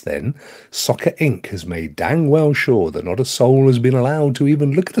since then, Soccer Inc. has made dang well sure that not a soul has been allowed to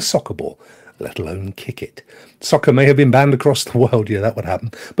even look at a soccer ball, let alone kick it. Soccer may have been banned across the world, yeah, that would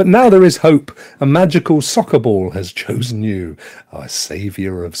happen. But now there is hope. A magical soccer ball has chosen you, our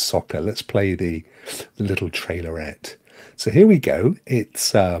saviour of soccer. Let's play the little trailerette. So here we go.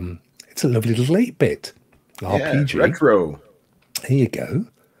 It's a lovely little 8-bit RPG. Retro. Here you go.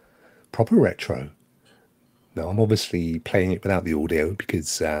 Proper retro. Now, I'm obviously playing it without the audio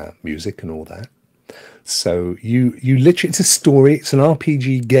because music and all that. So you literally, it's a story. It's an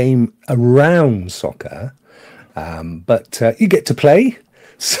RPG game around soccer, but you get to play.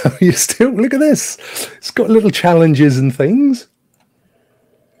 So you still, look at this. It's got little challenges and things.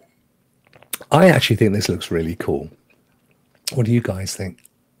 I actually think this looks really cool. What do you guys think?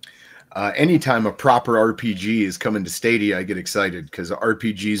 Anytime a proper RPG is coming to Stadia, I get excited because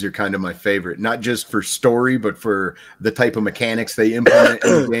RPGs are kind of my favorite, not just for story, but for the type of mechanics they implement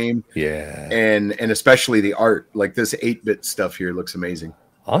in the game. Yeah. And especially the art. Like this 8-bit stuff here looks amazing.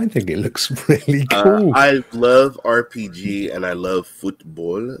 I think it looks really cool. I love RPG and I love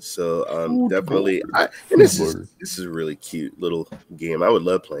football. So definitely, this is a really cute little game. I would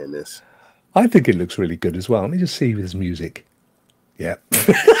love playing this. I think it looks really good as well. Let me just see this music. Yeah.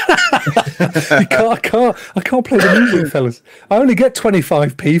 I can't play the music, fellas. I only get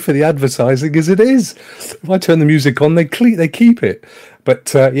 25p for the advertising as it is. If I turn the music on, they keep it.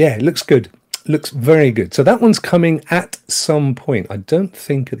 But yeah, it looks good. Looks very good. So that one's coming at some point. I don't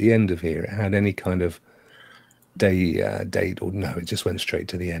think at the end of here it had any kind of date or no, it just went straight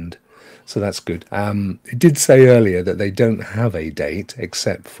to the end. So that's good. It did say earlier that they don't have a date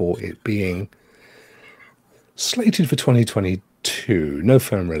except for it being slated for 2022. No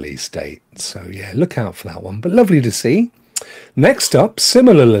firm release date. So yeah, look out for that one. But lovely to see. Next up,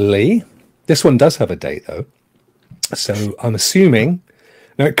 similarly, this one does have a date though. So I'm assuming,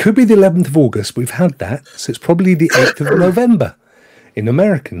 now it could be the 11th of August, but we've had that. So it's probably the 8th of November in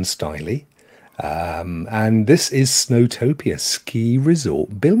American style. And this is Snowtopia Ski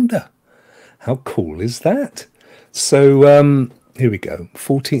Resort Builder. How cool is that? So here we go.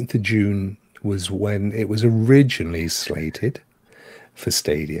 14th of June was when it was originally slated for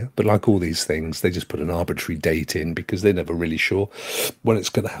Stadia, but like all these things, they just put an arbitrary date in because they're never really sure when it's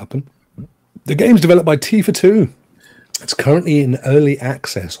going to happen. The game's developed by Tifa2. It's currently in early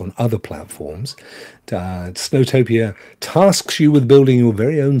access on other platforms. Snowtopia tasks you with building your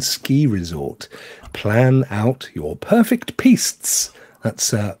very own ski resort. Plan out your perfect pistes.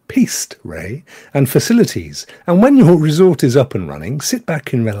 That's piste, Ray, and facilities. And when your resort is up and running, sit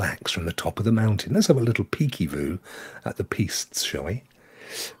back and relax from the top of the mountain. Let's have a little peeky view at the pistes, shall we?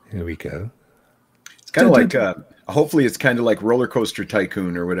 Here we go. It's kind of like, hopefully it's kind of like Roller Coaster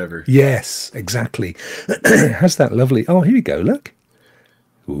Tycoon or whatever. Yes, exactly. It has that lovely, oh, here we go, look.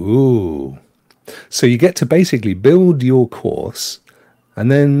 Ooh. So you get to basically build your course and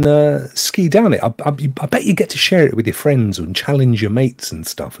then ski down it. I bet you get to share it with your friends and challenge your mates and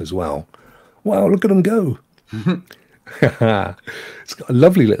stuff as well. Wow, look at them go. It's got a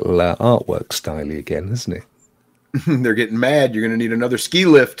lovely little artwork style again, isn't it? They're getting mad. You're going to need another ski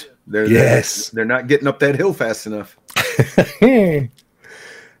lift. They're not getting up that hill fast enough.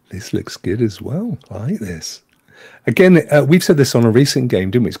 This looks good as well. I like this. Again, we've said this on a recent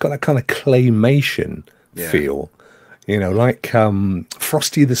game, didn't we? It's got that kind of claymation feel. You know, like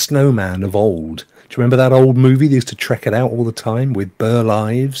Frosty the Snowman of old. Do you remember that old movie? They used to trek it out all the time with Burl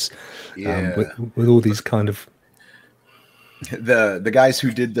Ives, with all these kind of... The guys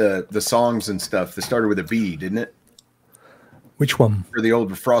who did the songs and stuff, they started with a V, didn't it? Which one? For the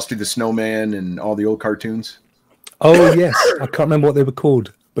old Frosty the Snowman and all the old cartoons. Oh, yes. I can't remember what they were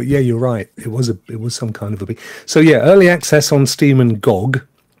called. But yeah, you're right. It was some kind of a... So yeah, early access on Steam and GOG.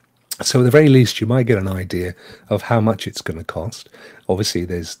 So at the very least, you might get an idea of how much it's going to cost. Obviously,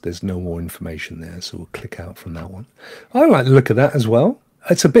 there's no more information there, so we'll click out from that one. I like the look of that as well.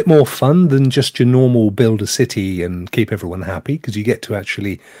 It's a bit more fun than just your normal build a city and keep everyone happy, because you get to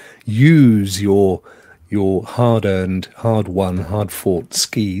actually use your your hard-earned, hard-won, hard-fought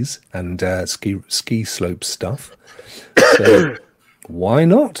skis and ski slope stuff. So why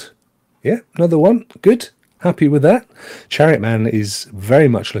not? Yeah, another one. Good. Happy with that. Chariot Man is very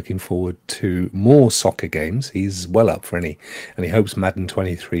much looking forward to more soccer games. He's well up for any, and he hopes Madden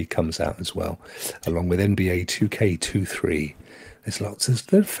 23 comes out as well, along with NBA 2K23. There's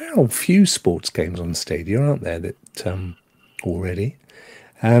a fair few sports games on Stadia, aren't there, that already.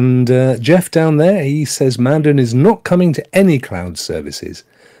 And Jeff down there, he says Mandarin is not coming to any cloud services.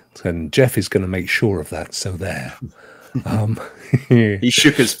 And Jeff is going to make sure of that, so there. He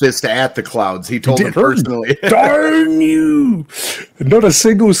shook his fist at the clouds. He told them personally. Darn you! Not a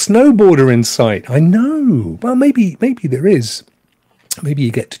single snowboarder in sight. I know. Well, maybe there is. Maybe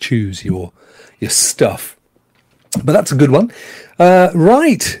you get to choose your stuff. But that's a good one.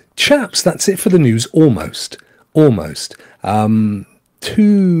 Right, chaps, that's it for the news. Almost. 3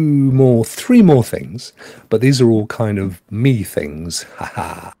 more things, but these are all kind of me things.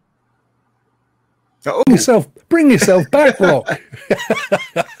 Haha. Oh. Bring yourself back, Rock.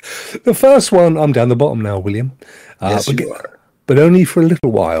 The first one, I'm down the bottom now, William. Yes, you are. But only for a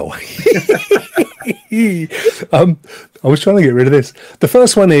little while. I was trying to get rid of this. The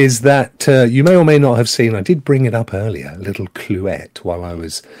first one is that you may or may not have seen, I did bring it up earlier, a little cluette while I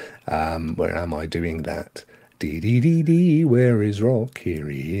was, where am I doing that? Dee, where is Rock? Here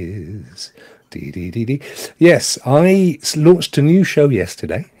he is. Dee. Yes, I launched a new show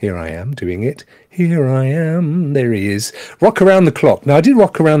yesterday. Here I am doing it. Here I am. There he is. Rock Around the Clock. Now, I did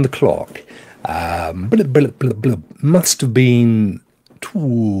Rock Around the Clock. Must have been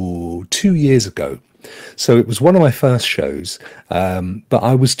 2 years ago. So it was one of my first shows, but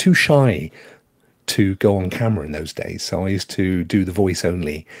I was too shy to go on camera in those days. So I used to do the voice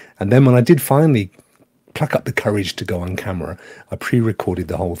only. And then when I did finally pluck up the courage to go on camera, I pre-recorded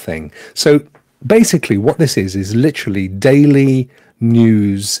the whole thing. So basically what this is literally daily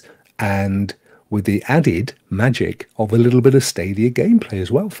news, and with the added magic of a little bit of Stadia gameplay as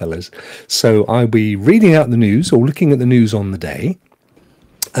well, fellas. So I'll be reading out the news or looking at the news on the day,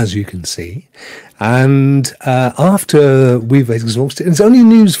 as you can see. And after we've exhausted, it's only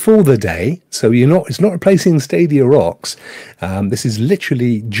news for the day, so it's not replacing Stadia Rocks. This is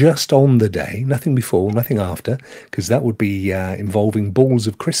literally just on the day, nothing before, nothing after, because that would be involving balls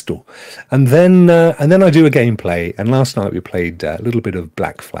of crystal. And then I do a gameplay. And last night we played a little bit of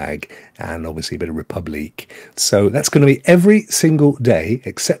Black Flag and obviously a bit of Republic. So that's going to be every single day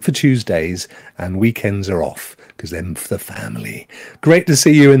except for Tuesdays, and weekends are off, because then for the family. Great to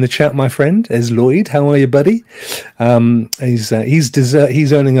see you in the chat, my friend. There's Lloyd. How are you, buddy? He's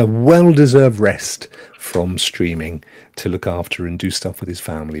earning a well-deserved rest from streaming to look after and do stuff with his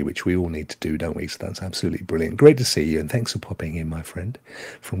family, which we all need to do, don't we? So that's absolutely brilliant. Great to see you, and thanks for popping in, my friend,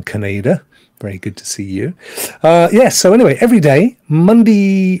 from Canada. Very good to see you. Yes, so anyway, every day,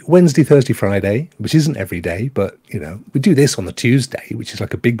 Monday, Wednesday, Thursday, Friday, which isn't every day, but, we do this on the Tuesday, which is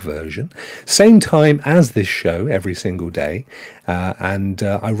like a big version. Same time as this show every single day. And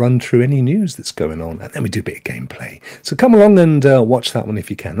I run through any news that's going on, and then we do a bit of gameplay. So come along and watch that one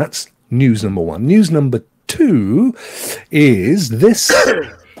if you can. That's news number 1. News number 2 is this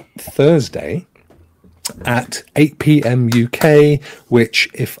Thursday at 8 p.m. UK, which,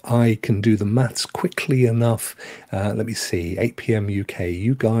 if I can do the maths quickly enough, let me see, 8 p.m. UK,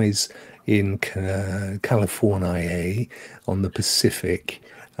 you guys in California on the Pacific,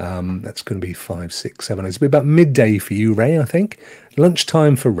 that's going to be 5, 6, 7. It's about midday for you, Ray, I think.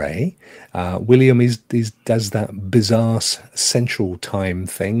 Lunchtime for Ray. William does that bizarre central time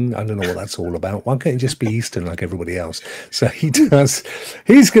thing. I don't know what that's all about. Why can't it just be Eastern like everybody else? So he does.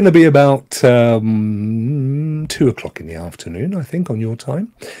 He's going to be about 2 o'clock in the afternoon, I think, on your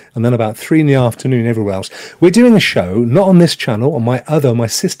time. And then about 3 in the afternoon everywhere else. We're doing a show, not on this channel, on my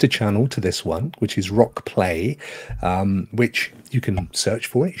sister channel to this one, which is Rock Play, which you can search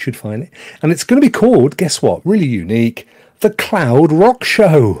for it. You should find it. And it's going to be called, guess what, really unique, The Cloud Rock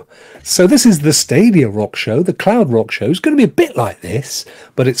Show. So this is the Stadia Rock Show. The Cloud Rock Show is going to be a bit like this,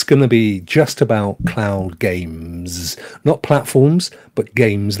 but it's going to be just about cloud games. Not platforms, but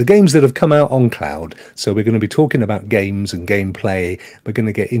games. The games that have come out on cloud. So we're going to be talking about games and gameplay. We're going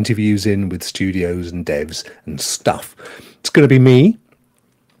to get interviews in with studios and devs and stuff. It's going to be me.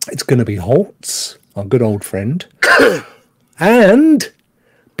 It's going to be Holtz, our good old friend. And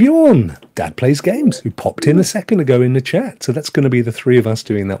Bjorn, Dad Plays Games, who popped in a second ago in the chat. So that's going to be the 3 of us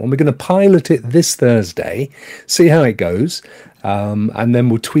doing that one. We're going to pilot it this Thursday, see how it goes. and then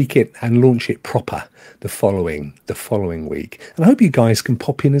we'll tweak it and launch it proper the following week. And I hope you guys can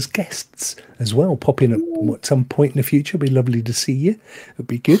pop in as guests as well. Pop in at some point in the future. It'd be lovely to see you. It'd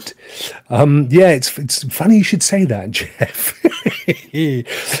be good. It's funny you should say that, Jeff.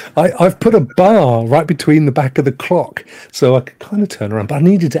 I've put a bar right between the back of the clock, so I could kind of turn around. But I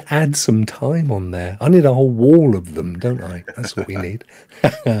needed to add some time on there. I need a whole wall of them, don't I? That's what we need.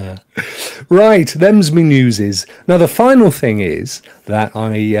 Right, them's me newses. Now the final thing is that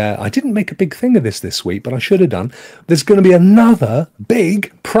I didn't make a big thing of this week, but I should have done. There's going to be another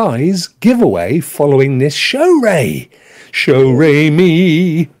big prize giveaway following this show, Ray. Show Ray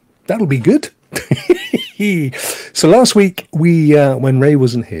me. That'll be good. So last week when Ray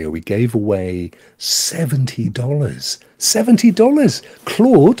wasn't here, we gave away $70.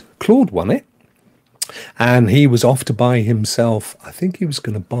 $70. Claude won it. And he was off to buy himself, I think he was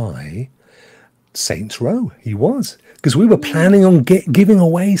going to buy Saints Row. He was. Because we were planning on giving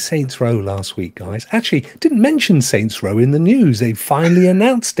away Saints Row last week, guys. Actually, didn't mention Saints Row in the news. They finally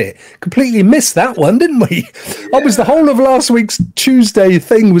announced it. Completely missed that one, didn't we? Yeah. I was the whole of last week's Tuesday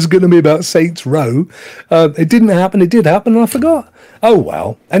thing was going to be about Saints Row. It didn't happen. It did happen, and I forgot. Oh,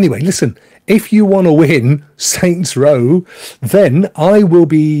 well. Anyway, listen. If you want to win Saints Row, then I will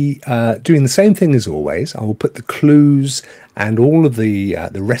be doing the same thing as always. I will put the clues and all of the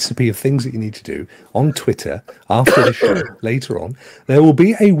recipe of things that you need to do on Twitter after the show later on. There will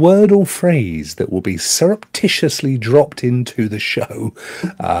be a word or phrase that will be surreptitiously dropped into the show.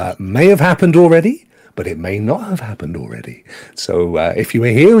 May have happened already, but it may not have happened already. So if you were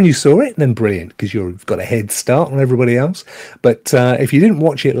here and you saw it, then brilliant, because you've got a head start on everybody else. But if you didn't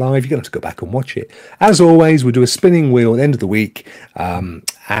watch it live, you're going to have to go back and watch it. As always, we'll do a spinning wheel at the end of the week. And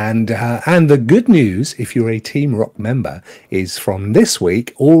the good news, if you're a Team Rock member, is from this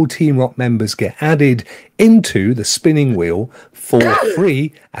week, all Team Rock members get added into the spinning wheel for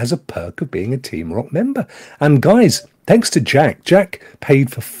free as a perk of being a Team Rock member. And guys, thanks to Jack. Jack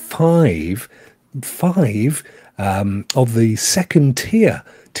paid for five of the second tier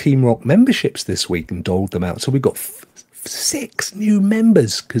Team Rock memberships this week and doled them out. So we've got 6 new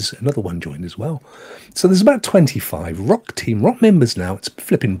members because another one joined as well. So there's about 25 Team Rock members now. It's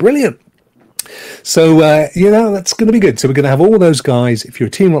flipping brilliant. So, that's going to be good. So we're going to have all those guys. If you're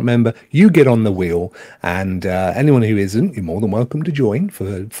a Team Rock member, you get on the wheel. And anyone who isn't, you're more than welcome to join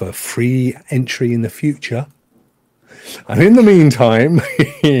for free entry in the future. And in the meantime,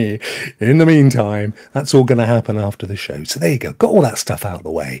 that's all going to happen after the show. So there you go. Got all that stuff out of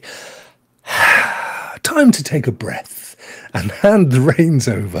the way. Time to take a breath and hand the reins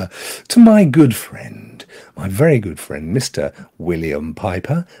over to my good friend, my very good friend, Mr. William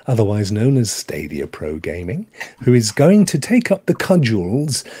Piper, otherwise known as Stadia Pro Gaming, who is going to take up the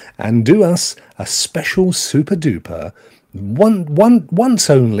cudgels and do us a special super duper once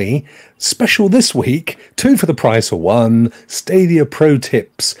only special this week, 2 for the price of 1 Stadia Pro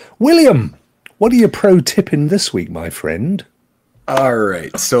tips. William, what are you pro tipping this week, my friend? All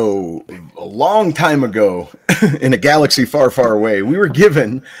right, so a long time ago in a galaxy far, far away, we were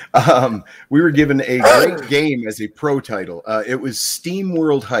given a great game as a pro title. It was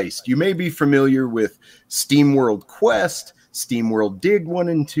SteamWorld Heist. You may be familiar with SteamWorld Quest, SteamWorld Dig 1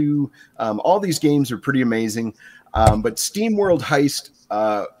 and 2. All these games are pretty amazing. But SteamWorld Heist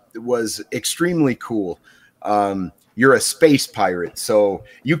was extremely cool. You're a space pirate, so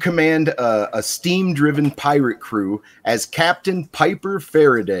you command a steam-driven pirate crew as Captain Piper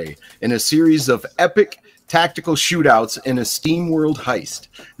Faraday in a series of epic tactical shootouts in a SteamWorld Heist.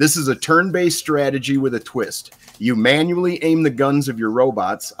 This is a turn-based strategy with a twist. You manually aim the guns of your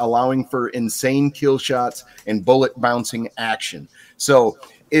robots, allowing for insane kill shots and bullet-bouncing action. So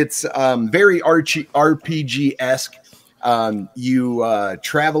it's very RPG-esque. You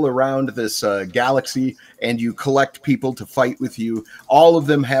travel around this galaxy and you collect people to fight with you. All of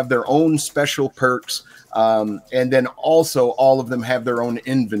them have their own special perks. And then also all of them have their own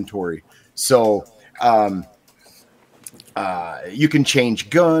inventory. So you can change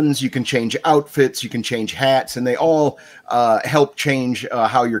guns, you can change outfits, you can change hats, and they all help change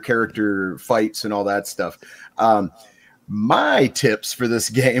how your character fights and all that stuff. My tips for this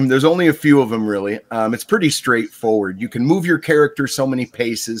game, there's only a few of them really. It's pretty straightforward. You can move your character so many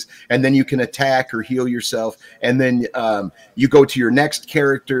paces, and then you can attack or heal yourself, and then you go to your next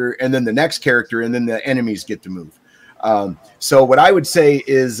character, and then the next character, and then the enemies get to move. So what I would say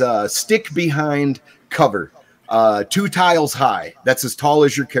is stick behind cover, 2 tiles high. That's as tall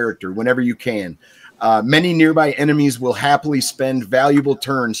as your character whenever you can. Many nearby enemies will happily spend valuable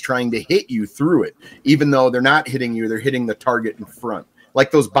turns trying to hit you through it, even though they're not hitting you, they're hitting the target in front, like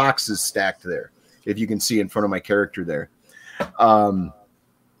those boxes stacked there, if you can see in front of my character there.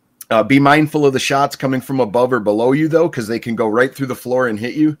 Be mindful of the shots coming from above or below you, though, because they can go right through the floor and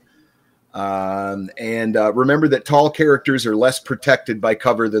hit you. And remember that tall characters are less protected by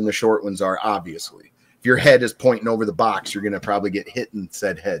cover than the short ones are, obviously. If your head is pointing over the box, you're going to probably get hit in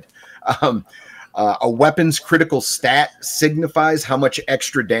said head. A weapon's critical stat signifies how much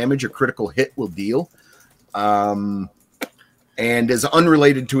extra damage a critical hit will deal, and is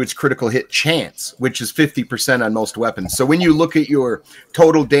unrelated to its critical hit chance, which is 50% on most weapons. So when you look at your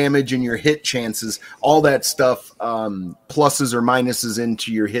total damage and your hit chances, all that stuff pluses or minuses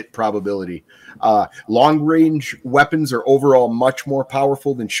into your hit probability. Long-range weapons are overall much more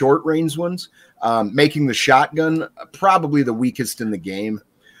powerful than short-range ones, making the shotgun probably the weakest in the game.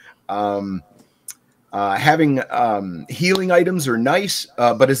 Having healing items are nice,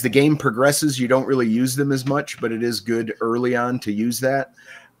 but as the game progresses, you don't really use them as much, but it is good early on to use that.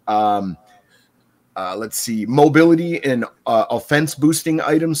 Let's see. Mobility and offense boosting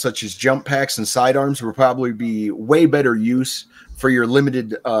items such as jump packs and sidearms will probably be way better use for your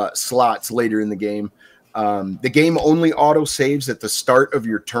limited slots later in the game. The game only auto saves at the start of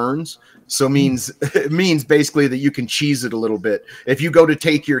your turns. So it means basically that you can cheese it a little bit. If you go to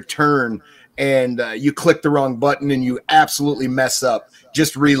take your turn and you click the wrong button and you absolutely mess up,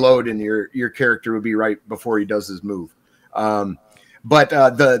 just reload and your character will be right before he does his move. But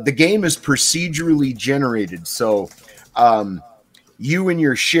the game is procedurally generated. So you and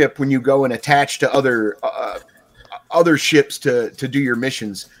your ship, when you go and attach to other ships to do your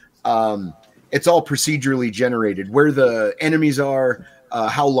missions, it's all procedurally generated. Where the enemies are,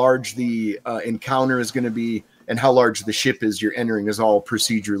 how large the encounter is going to be, and how large the ship is you're entering is all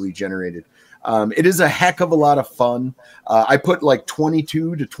procedurally generated. It is a heck of a lot of fun. I put like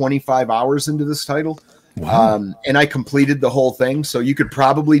 22 to 25 hours into this title. Wow. And I completed the whole thing. So you could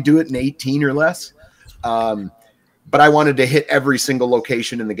probably do it in 18 or less. But I wanted to hit every single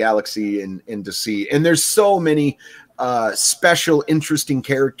location in the galaxy and to see. And there's so many special, interesting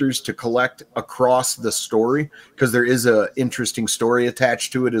characters to collect across the story, because there is a interesting story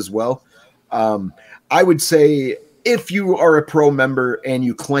attached to it as well. I would say if you are a pro member and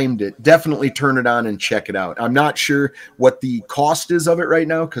you claimed it, definitely turn it on and check it out. I'm not sure what the cost is of it right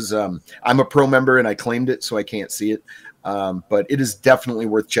now, because I'm a pro member and I claimed it, so I can't see it. But it is definitely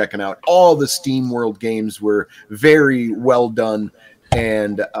worth checking out. All the Steam World games were very well done,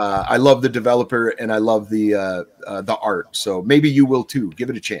 and I love the developer and I love the art. So maybe you will too. Give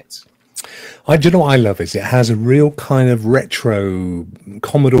it a chance. Do you know what I love is it has a real kind of retro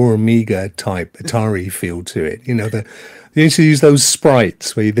Commodore Amiga type Atari feel to it. You know, they used to use those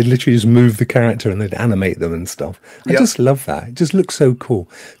sprites where they literally just move the character and they'd animate them and stuff. I just love that. It just looks so cool.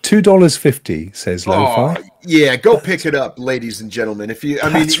 $2.50 says Lo-Fi. Yeah, go pick it up, ladies and gentlemen.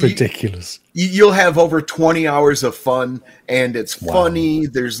 That's ridiculous. You'll have over 20 hours of fun, and it's funny.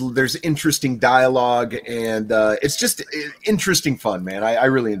 There's interesting dialogue, and it's just interesting fun, man. I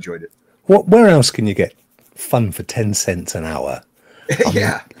really enjoyed it. Where else can you get fun for 10 cents an hour?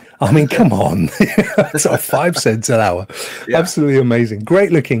 I mean, come on. It's 5 cents an hour. Yeah. Absolutely amazing.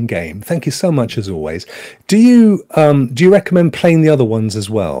 Great looking game. Thank you so much as always. Do you recommend playing the other ones as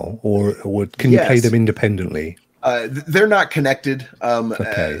well, or can you play them independently? They're not connected,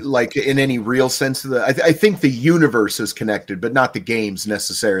 like in any real sense. I think the universe is connected, but not the games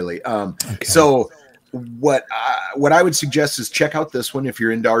necessarily. So what I would suggest is check out this one if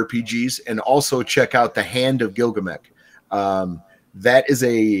you're into RPGs, and also check out The Hand of Gilgamesh. That is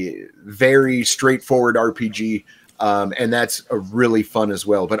a very straightforward RPG, and that's a really fun as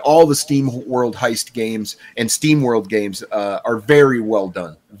well. But all the Steam World Heist games and Steam World games are very well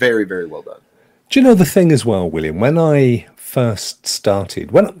done. Very, very well done. Do you know the thing as well, William? When I first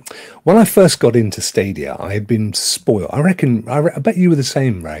started, when I first got into Stadia, I had been spoiled. I bet you were the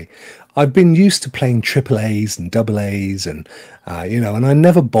same, Ray. I've been used to playing AAAs and AAs, and and I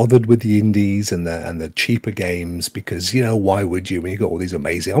never bothered with the indies and the cheaper games, because why would you when you got all these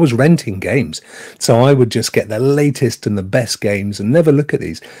amazing? I was renting games, so I would just get the latest and the best games and never look at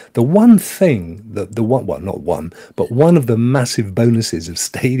these. The one thing one of the massive bonuses of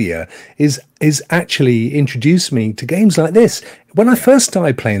Stadia is actually introduced me to games like this. When I first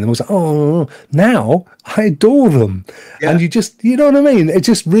started playing them, I was like, now I adore them. Yeah. And you know what I mean? It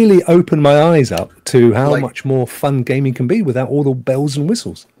just really opened my eyes up to how much more fun gaming can be without all the bells and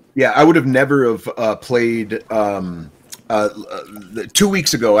whistles. Yeah, I would have never have played... 2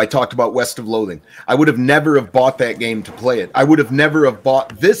 weeks ago, I talked about West of Loathing. I would have never have bought that game to play it. I would have never have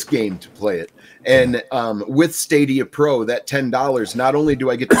bought this game to play it. And with Stadia Pro, that $10, not only do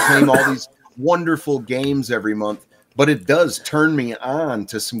I get to claim all these wonderful games every month, but it does turn me on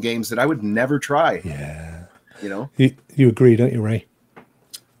to some games that I would never try. Yeah. You know, you agree, don't you, Ray?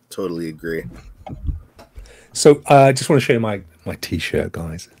 Totally agree. So I just want to show you my T-shirt,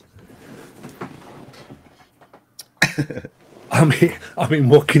 guys. I mean,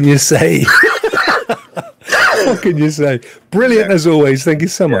 what can you say? What can you say? Brilliant as always. Thank you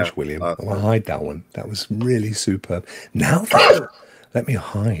so much, William. I'll hide that one. That was really superb. Now then, let me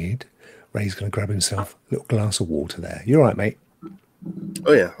hide. Ray's going to grab himself a little glass of water there. You all right, mate?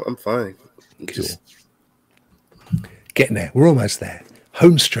 Oh, yeah, I'm fine. Cool. Getting there. We're almost there.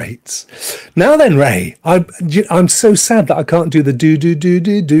 Home straights. Now then, Ray, I'm so sad that I can't do the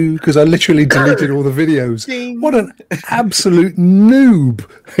do because I literally deleted all the videos. Ding. What an absolute noob.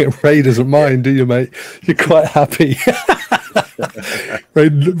 Ray doesn't mind, do you, mate? You're quite happy.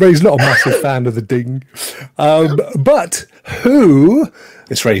 Ray's not a massive fan of the ding. But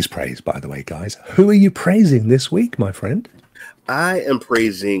it's Ray's praise, by the way, guys. Who are you praising this week, my friend? I am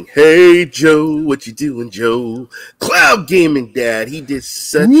praising, hey, Joe, what you doing, Joe? Cloud Gaming Dad. He did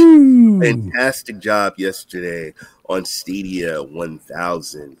such a fantastic job yesterday on Stadia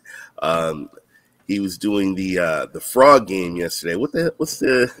 1000. He was doing the frog game yesterday. What's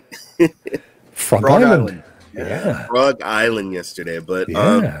the Frog Island? Yeah, Frog Island yesterday. But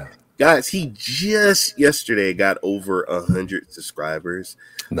guys, he just yesterday got over 100 subscribers.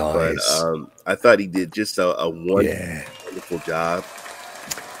 Nice. But I thought he did just a wonderful job.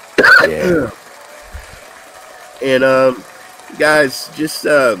 Yeah. And guys, just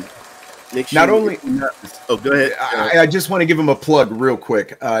make sure. Not only. Oh, go ahead. I just want to give him a plug real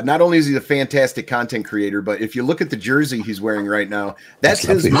quick. Not only is he a fantastic content creator, but if you look at the jersey he's wearing right now, that's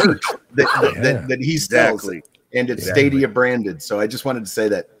his merch that he sells, and it's Stadia branded. So I just wanted to say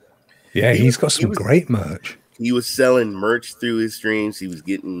that. Yeah, he's got some great merch. He was selling merch through his streams. He was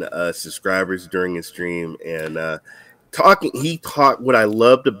getting subscribers during his stream and talking. He talked. What I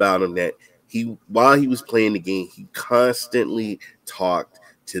loved about him that while he was playing the game, he constantly talked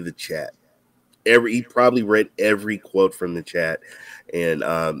to the chat. He probably read every quote from the chat, and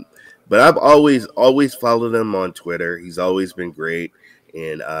but I've always followed him on Twitter. He's always been great,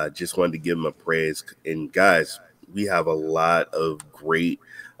 and just wanted to give him a praise. And guys, we have a lot of great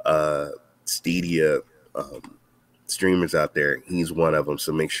Stadia streamers out there. He's one of them,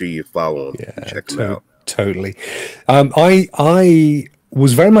 so make sure you follow him and check him out. Totally. I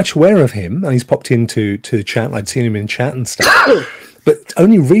was very much aware of him, and he's popped into the chat. I'd seen him in chat and stuff. But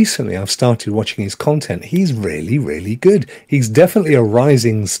only recently I've started watching his content. He's really, really good. He's definitely a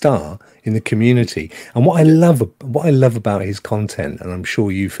rising star in the community. And what I love about his content, and I'm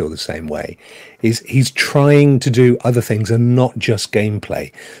sure you feel the same way, is he's trying to do other things and not just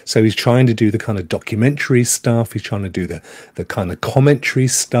gameplay. So he's trying to do the kind of documentary stuff. He's trying to do the kind of commentary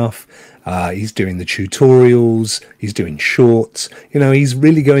stuff. He's doing the tutorials. He's doing shorts. He's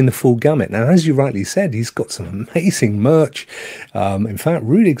really going the full gamut. Now, as you rightly said, he's got some amazing merch. In fact,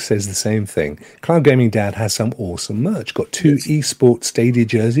 Rudig says the same thing. Cloud Gaming Dad has some awesome merch. Got 2 eSports Stadia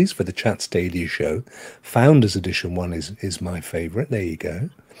jerseys for the Chat Stadia show. Founders Edition one is my favorite. There you go.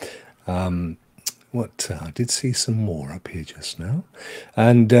 I did see some more up here just now.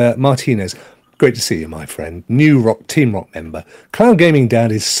 And Martinez, great to see you, my friend. New Team Rock member. Cloud Gaming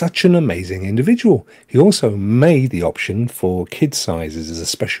Dad is such an amazing individual. He also made the option for kid sizes as a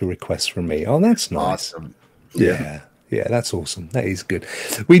special request from me. Oh, that's nice. Awesome. Yeah, that's awesome. That is good.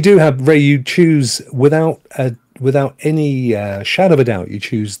 We do have, Ray, you choose without any shadow of a doubt, you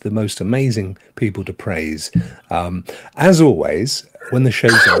choose the most amazing people to praise. As always, when the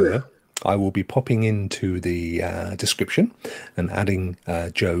show's over, I will be popping into the description and adding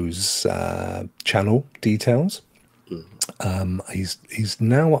Joe's channel details. He's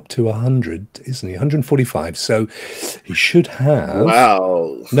now up to 100, isn't he? 145. So he should have.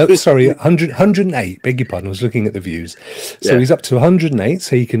 Wow. No, sorry, 108. Beg your pardon. I was looking at the views. So he's up to 108.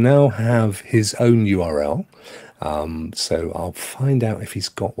 So he can now have his own URL. So I'll find out if he's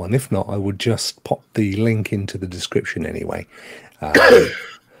got one. If not, I would just pop the link into the description anyway.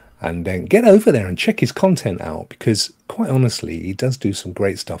 And then get over there and check his content out, because quite honestly, he does do some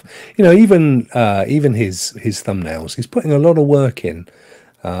great stuff. Even his thumbnails, he's putting a lot of work in.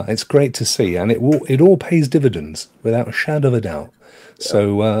 It's great to see, and it all pays dividends without a shadow of a doubt.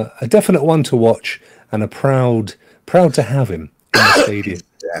 So a definite one to watch, and a proud to have him in the Stadia.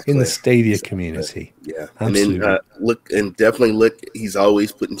 Exactly. In the Stadia community. Yeah. Absolutely. And then definitely look, he's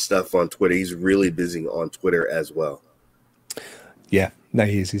always putting stuff on Twitter. He's really busy on Twitter as well. Yeah, no,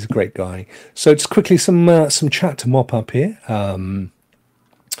 he is. He's a great guy. So just quickly some chat to mop up here. Where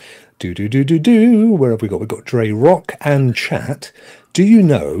have we got? We've got Dre Rock and chat. Do you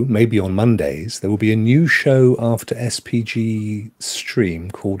know, maybe on Mondays, there will be a new show after SPG stream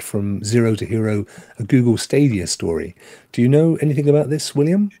called From Zero to Hero, a Google Stadia story. Do you know anything about this,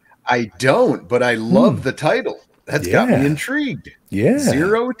 William? I don't, but I love the title. That's got me intrigued. Yeah.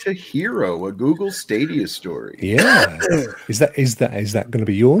 Zero to Hero, a Google Stadia story. Yeah. Is that going to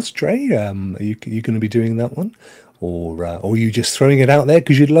be yours, Trey? Are you going to be doing that one? Or are you just throwing it out there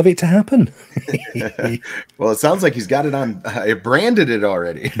because you'd love it to happen? Well, it sounds like he's got it on. I branded it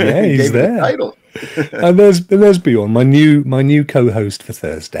already. Yeah, he's there. The title. And there's Bjorn, my new co-host for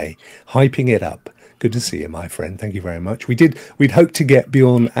Thursday, hyping it up. Good to see you, my friend. Thank you very much. We'd hoped to get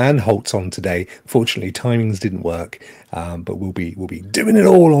Bjorn and Holtz on today. Fortunately, timings didn't work, but we'll be doing it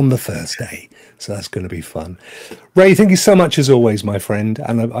all on the Thursday. So that's going to be fun. Ray, thank you so much as always, my friend.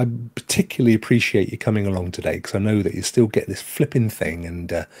 And I particularly appreciate you coming along today because I know that you still get this flipping thing and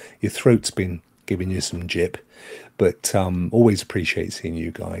your throat's been giving you some jip. But always appreciate seeing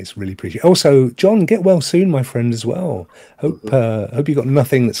you guys. Really appreciate it. Also, John, get well soon, my friend, as well. Hope you got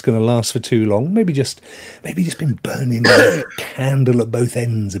nothing that's going to last for too long. Maybe just been burning the candle at both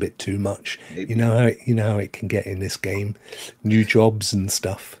ends a bit too much. Maybe. You know how it can get in this game. New jobs and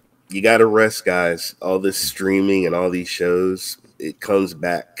stuff. You got to rest, guys. All this streaming and all these shows, it comes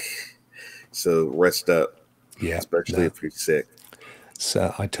back. So rest up. Yeah, especially if you're sick.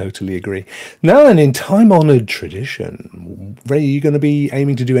 So I totally agree. Now, and in time-honored tradition, Ray, are you going to be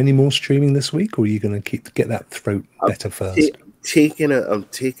aiming to do any more streaming this week, or are you going to get that throat better first? I'm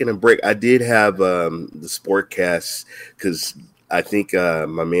taking a break. I did have the Sportcast because I think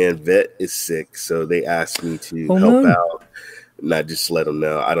my man Vet is sick, so they asked me to help out. Not just let them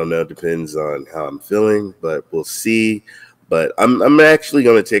know. I don't know. It depends on how I'm feeling, but we'll see. But I'm actually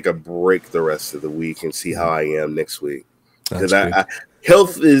going to take a break the rest of the week and see how I am next week. Because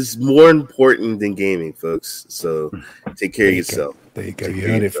health is more important than gaming, folks. So take care of yourself. There you go. You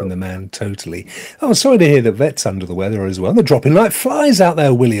heard it from the man, totally. Oh, sorry to hear that Vet's under the weather as well. They're dropping like flies out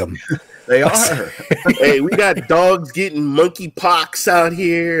there, William. They are. Hey, we got dogs getting monkeypox out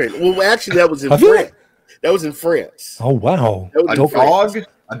here. And well, actually, that was in France. That was in France. Oh, wow. A dog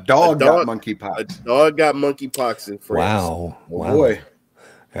got monkeypox. A dog got monkeypox in France. Wow. Oh, boy.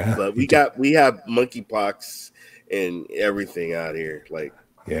 Yeah. But we have monkeypox and everything out here. Like,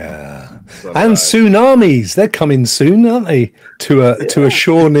 yeah. And tsunamis. They're coming soon, aren't they? To a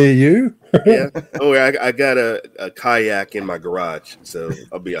shore near you. Yeah. Oh, I got a kayak in my garage, so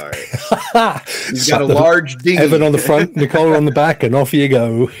I'll be all right. He's got a large dinghy. Evan on the front, Nicole on the back, and off you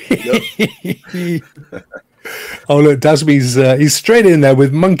go. Yep. Oh, look, Dasby's he's straight in there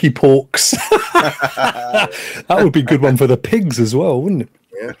with monkey porks. That would be a good one for the pigs as well, wouldn't it?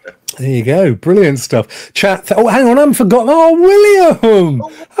 Yeah. There you go. Brilliant stuff. Chat. Oh, hang on. I haven't forgotten. Oh, William.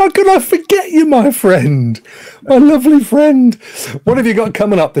 How could I forget you, my friend? My lovely friend. What have you got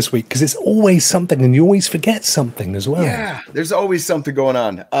coming up this week? Because it's always something and you always forget something as well. Yeah, there's always something going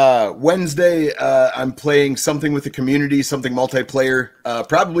on. Wednesday, I'm playing something with the community, something multiplayer,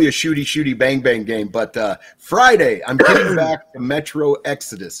 probably a shooty bang bang game. But Friday, I'm getting back to Metro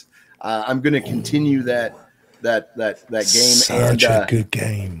Exodus. I'm going to continue that game. Such a good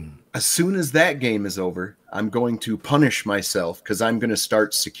game. As soon as that game is over, I'm going to punish myself because I'm going to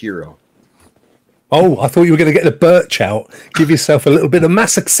start Sekiro. Oh, I thought you were going to get the birch out. Give yourself a little bit of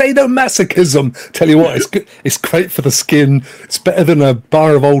sadomasochism. Tell you what, it's good. It's great for the skin. It's better than a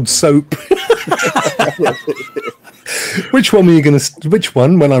bar of old soap. Which one were you going to? Which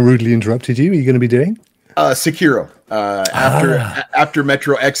one? When I rudely interrupted you, are you going to be doing? Sekiro. After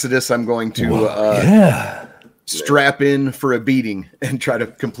Metro Exodus, I'm going to strap in for a beating and try to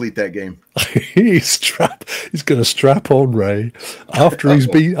complete that game. He's going to strap on Ray after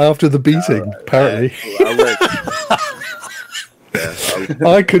the beating. Apparently,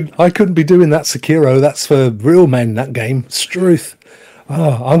 I couldn't be doing that Sekiro. That's for real men. That game, it's truth.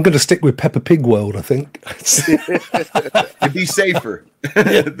 Oh, I'm going to stick with Peppa Pig World, I think. It'd be safer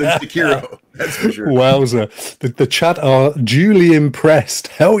than Sekiro. That's for sure. Wowza. The chat are duly impressed.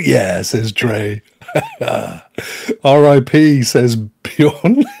 Hell yeah, says Dre. R.I.P. says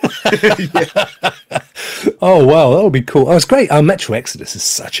Bjorn. Oh, wow, that would be cool. Oh, it's great. Metro Exodus is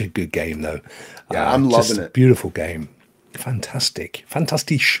such a good game, though. Yeah, I'm loving it. Beautiful game. Fantastic.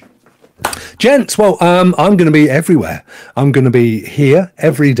 Gents, well, I'm going to be everywhere. I'm going to be here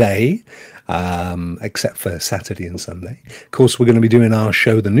every day, except for Saturday and Sunday. Of course, we're going to be doing our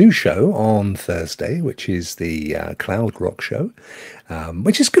show, the new show, on Thursday, which is the Cloud Rock show,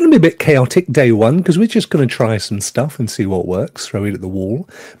 which is going to be a bit chaotic day one, because we're just going to try some stuff and see what works, throw it at the wall.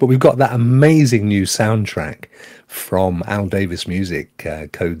 But we've got that amazing new soundtrack from Al Davis Music,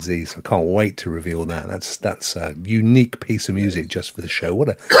 Code Z. So I can't wait to reveal that. That's a unique piece of music just for the show.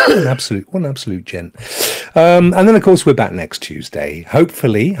 What an absolute gent. And then of course we're back next Tuesday.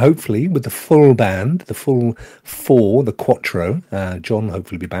 Hopefully with the full band, the full four, the Quattro. John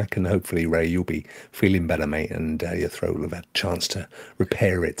hopefully be back, and hopefully Ray, you'll be feeling better, mate, and your throat will have had a chance to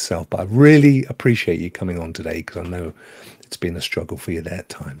repair itself. But I really appreciate you coming on today, because I know it's been a struggle for you there at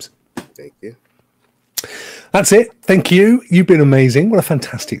times. Thank you. That's it. Thank you. You've been amazing. What a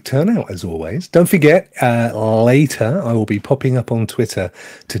fantastic turnout, as always. Don't forget, later I will be popping up on Twitter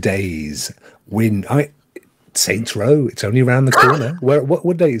today's win. Saints Row. It's only around the corner.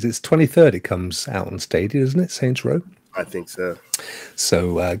 What day is it? It's 23rd. It comes out on Stadia, isn't it? Saints Row. I think so.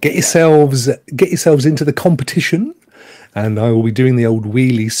 So get yourselves into the competition, and I will be doing the old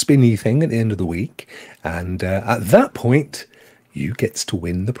wheelie spinny thing at the end of the week. And at that point, you gets to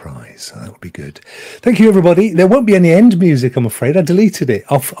win the prize. So that would be good. Thank you, everybody. There won't be any end music, I'm afraid. I deleted it.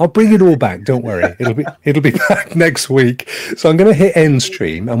 I'll bring it all back. Don't worry. It'll be back next week. So I'm going to hit end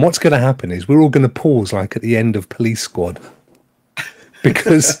stream, and what's going to happen is we're all going to pause like at the end of Police Squad,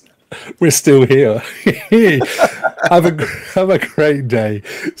 because we're still here. Have a great day.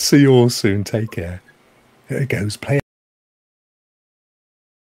 See you all soon. Take care. Here it goes. Play.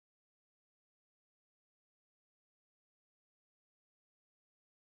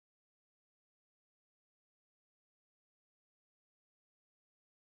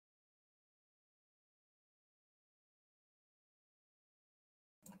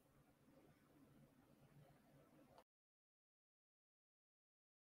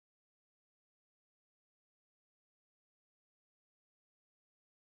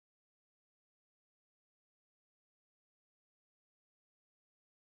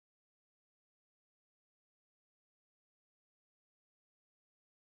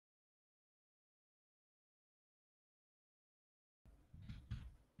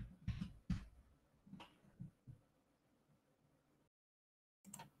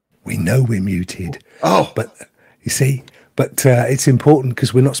 We know we're muted. Oh, but you see, it's important,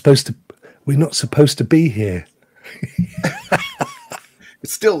 because we're not supposed to be here.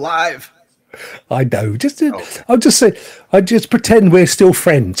 it's still live. I know. I'll just say, I just pretend we're still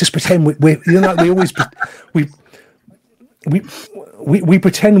friends. Just pretend we're you know, like we always we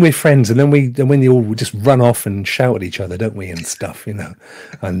pretend we're friends, and then they all just run off and shout at each other, don't we, and stuff, you know.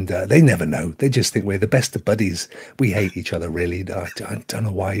 And they never know. They just think we're the best of buddies. We hate each other, really. I don't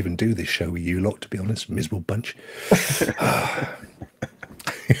know why I even do this show with you lot, to be honest. Miserable bunch. I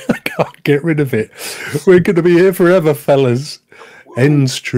can't get rid of it. We're going to be here forever, fellas. End stream.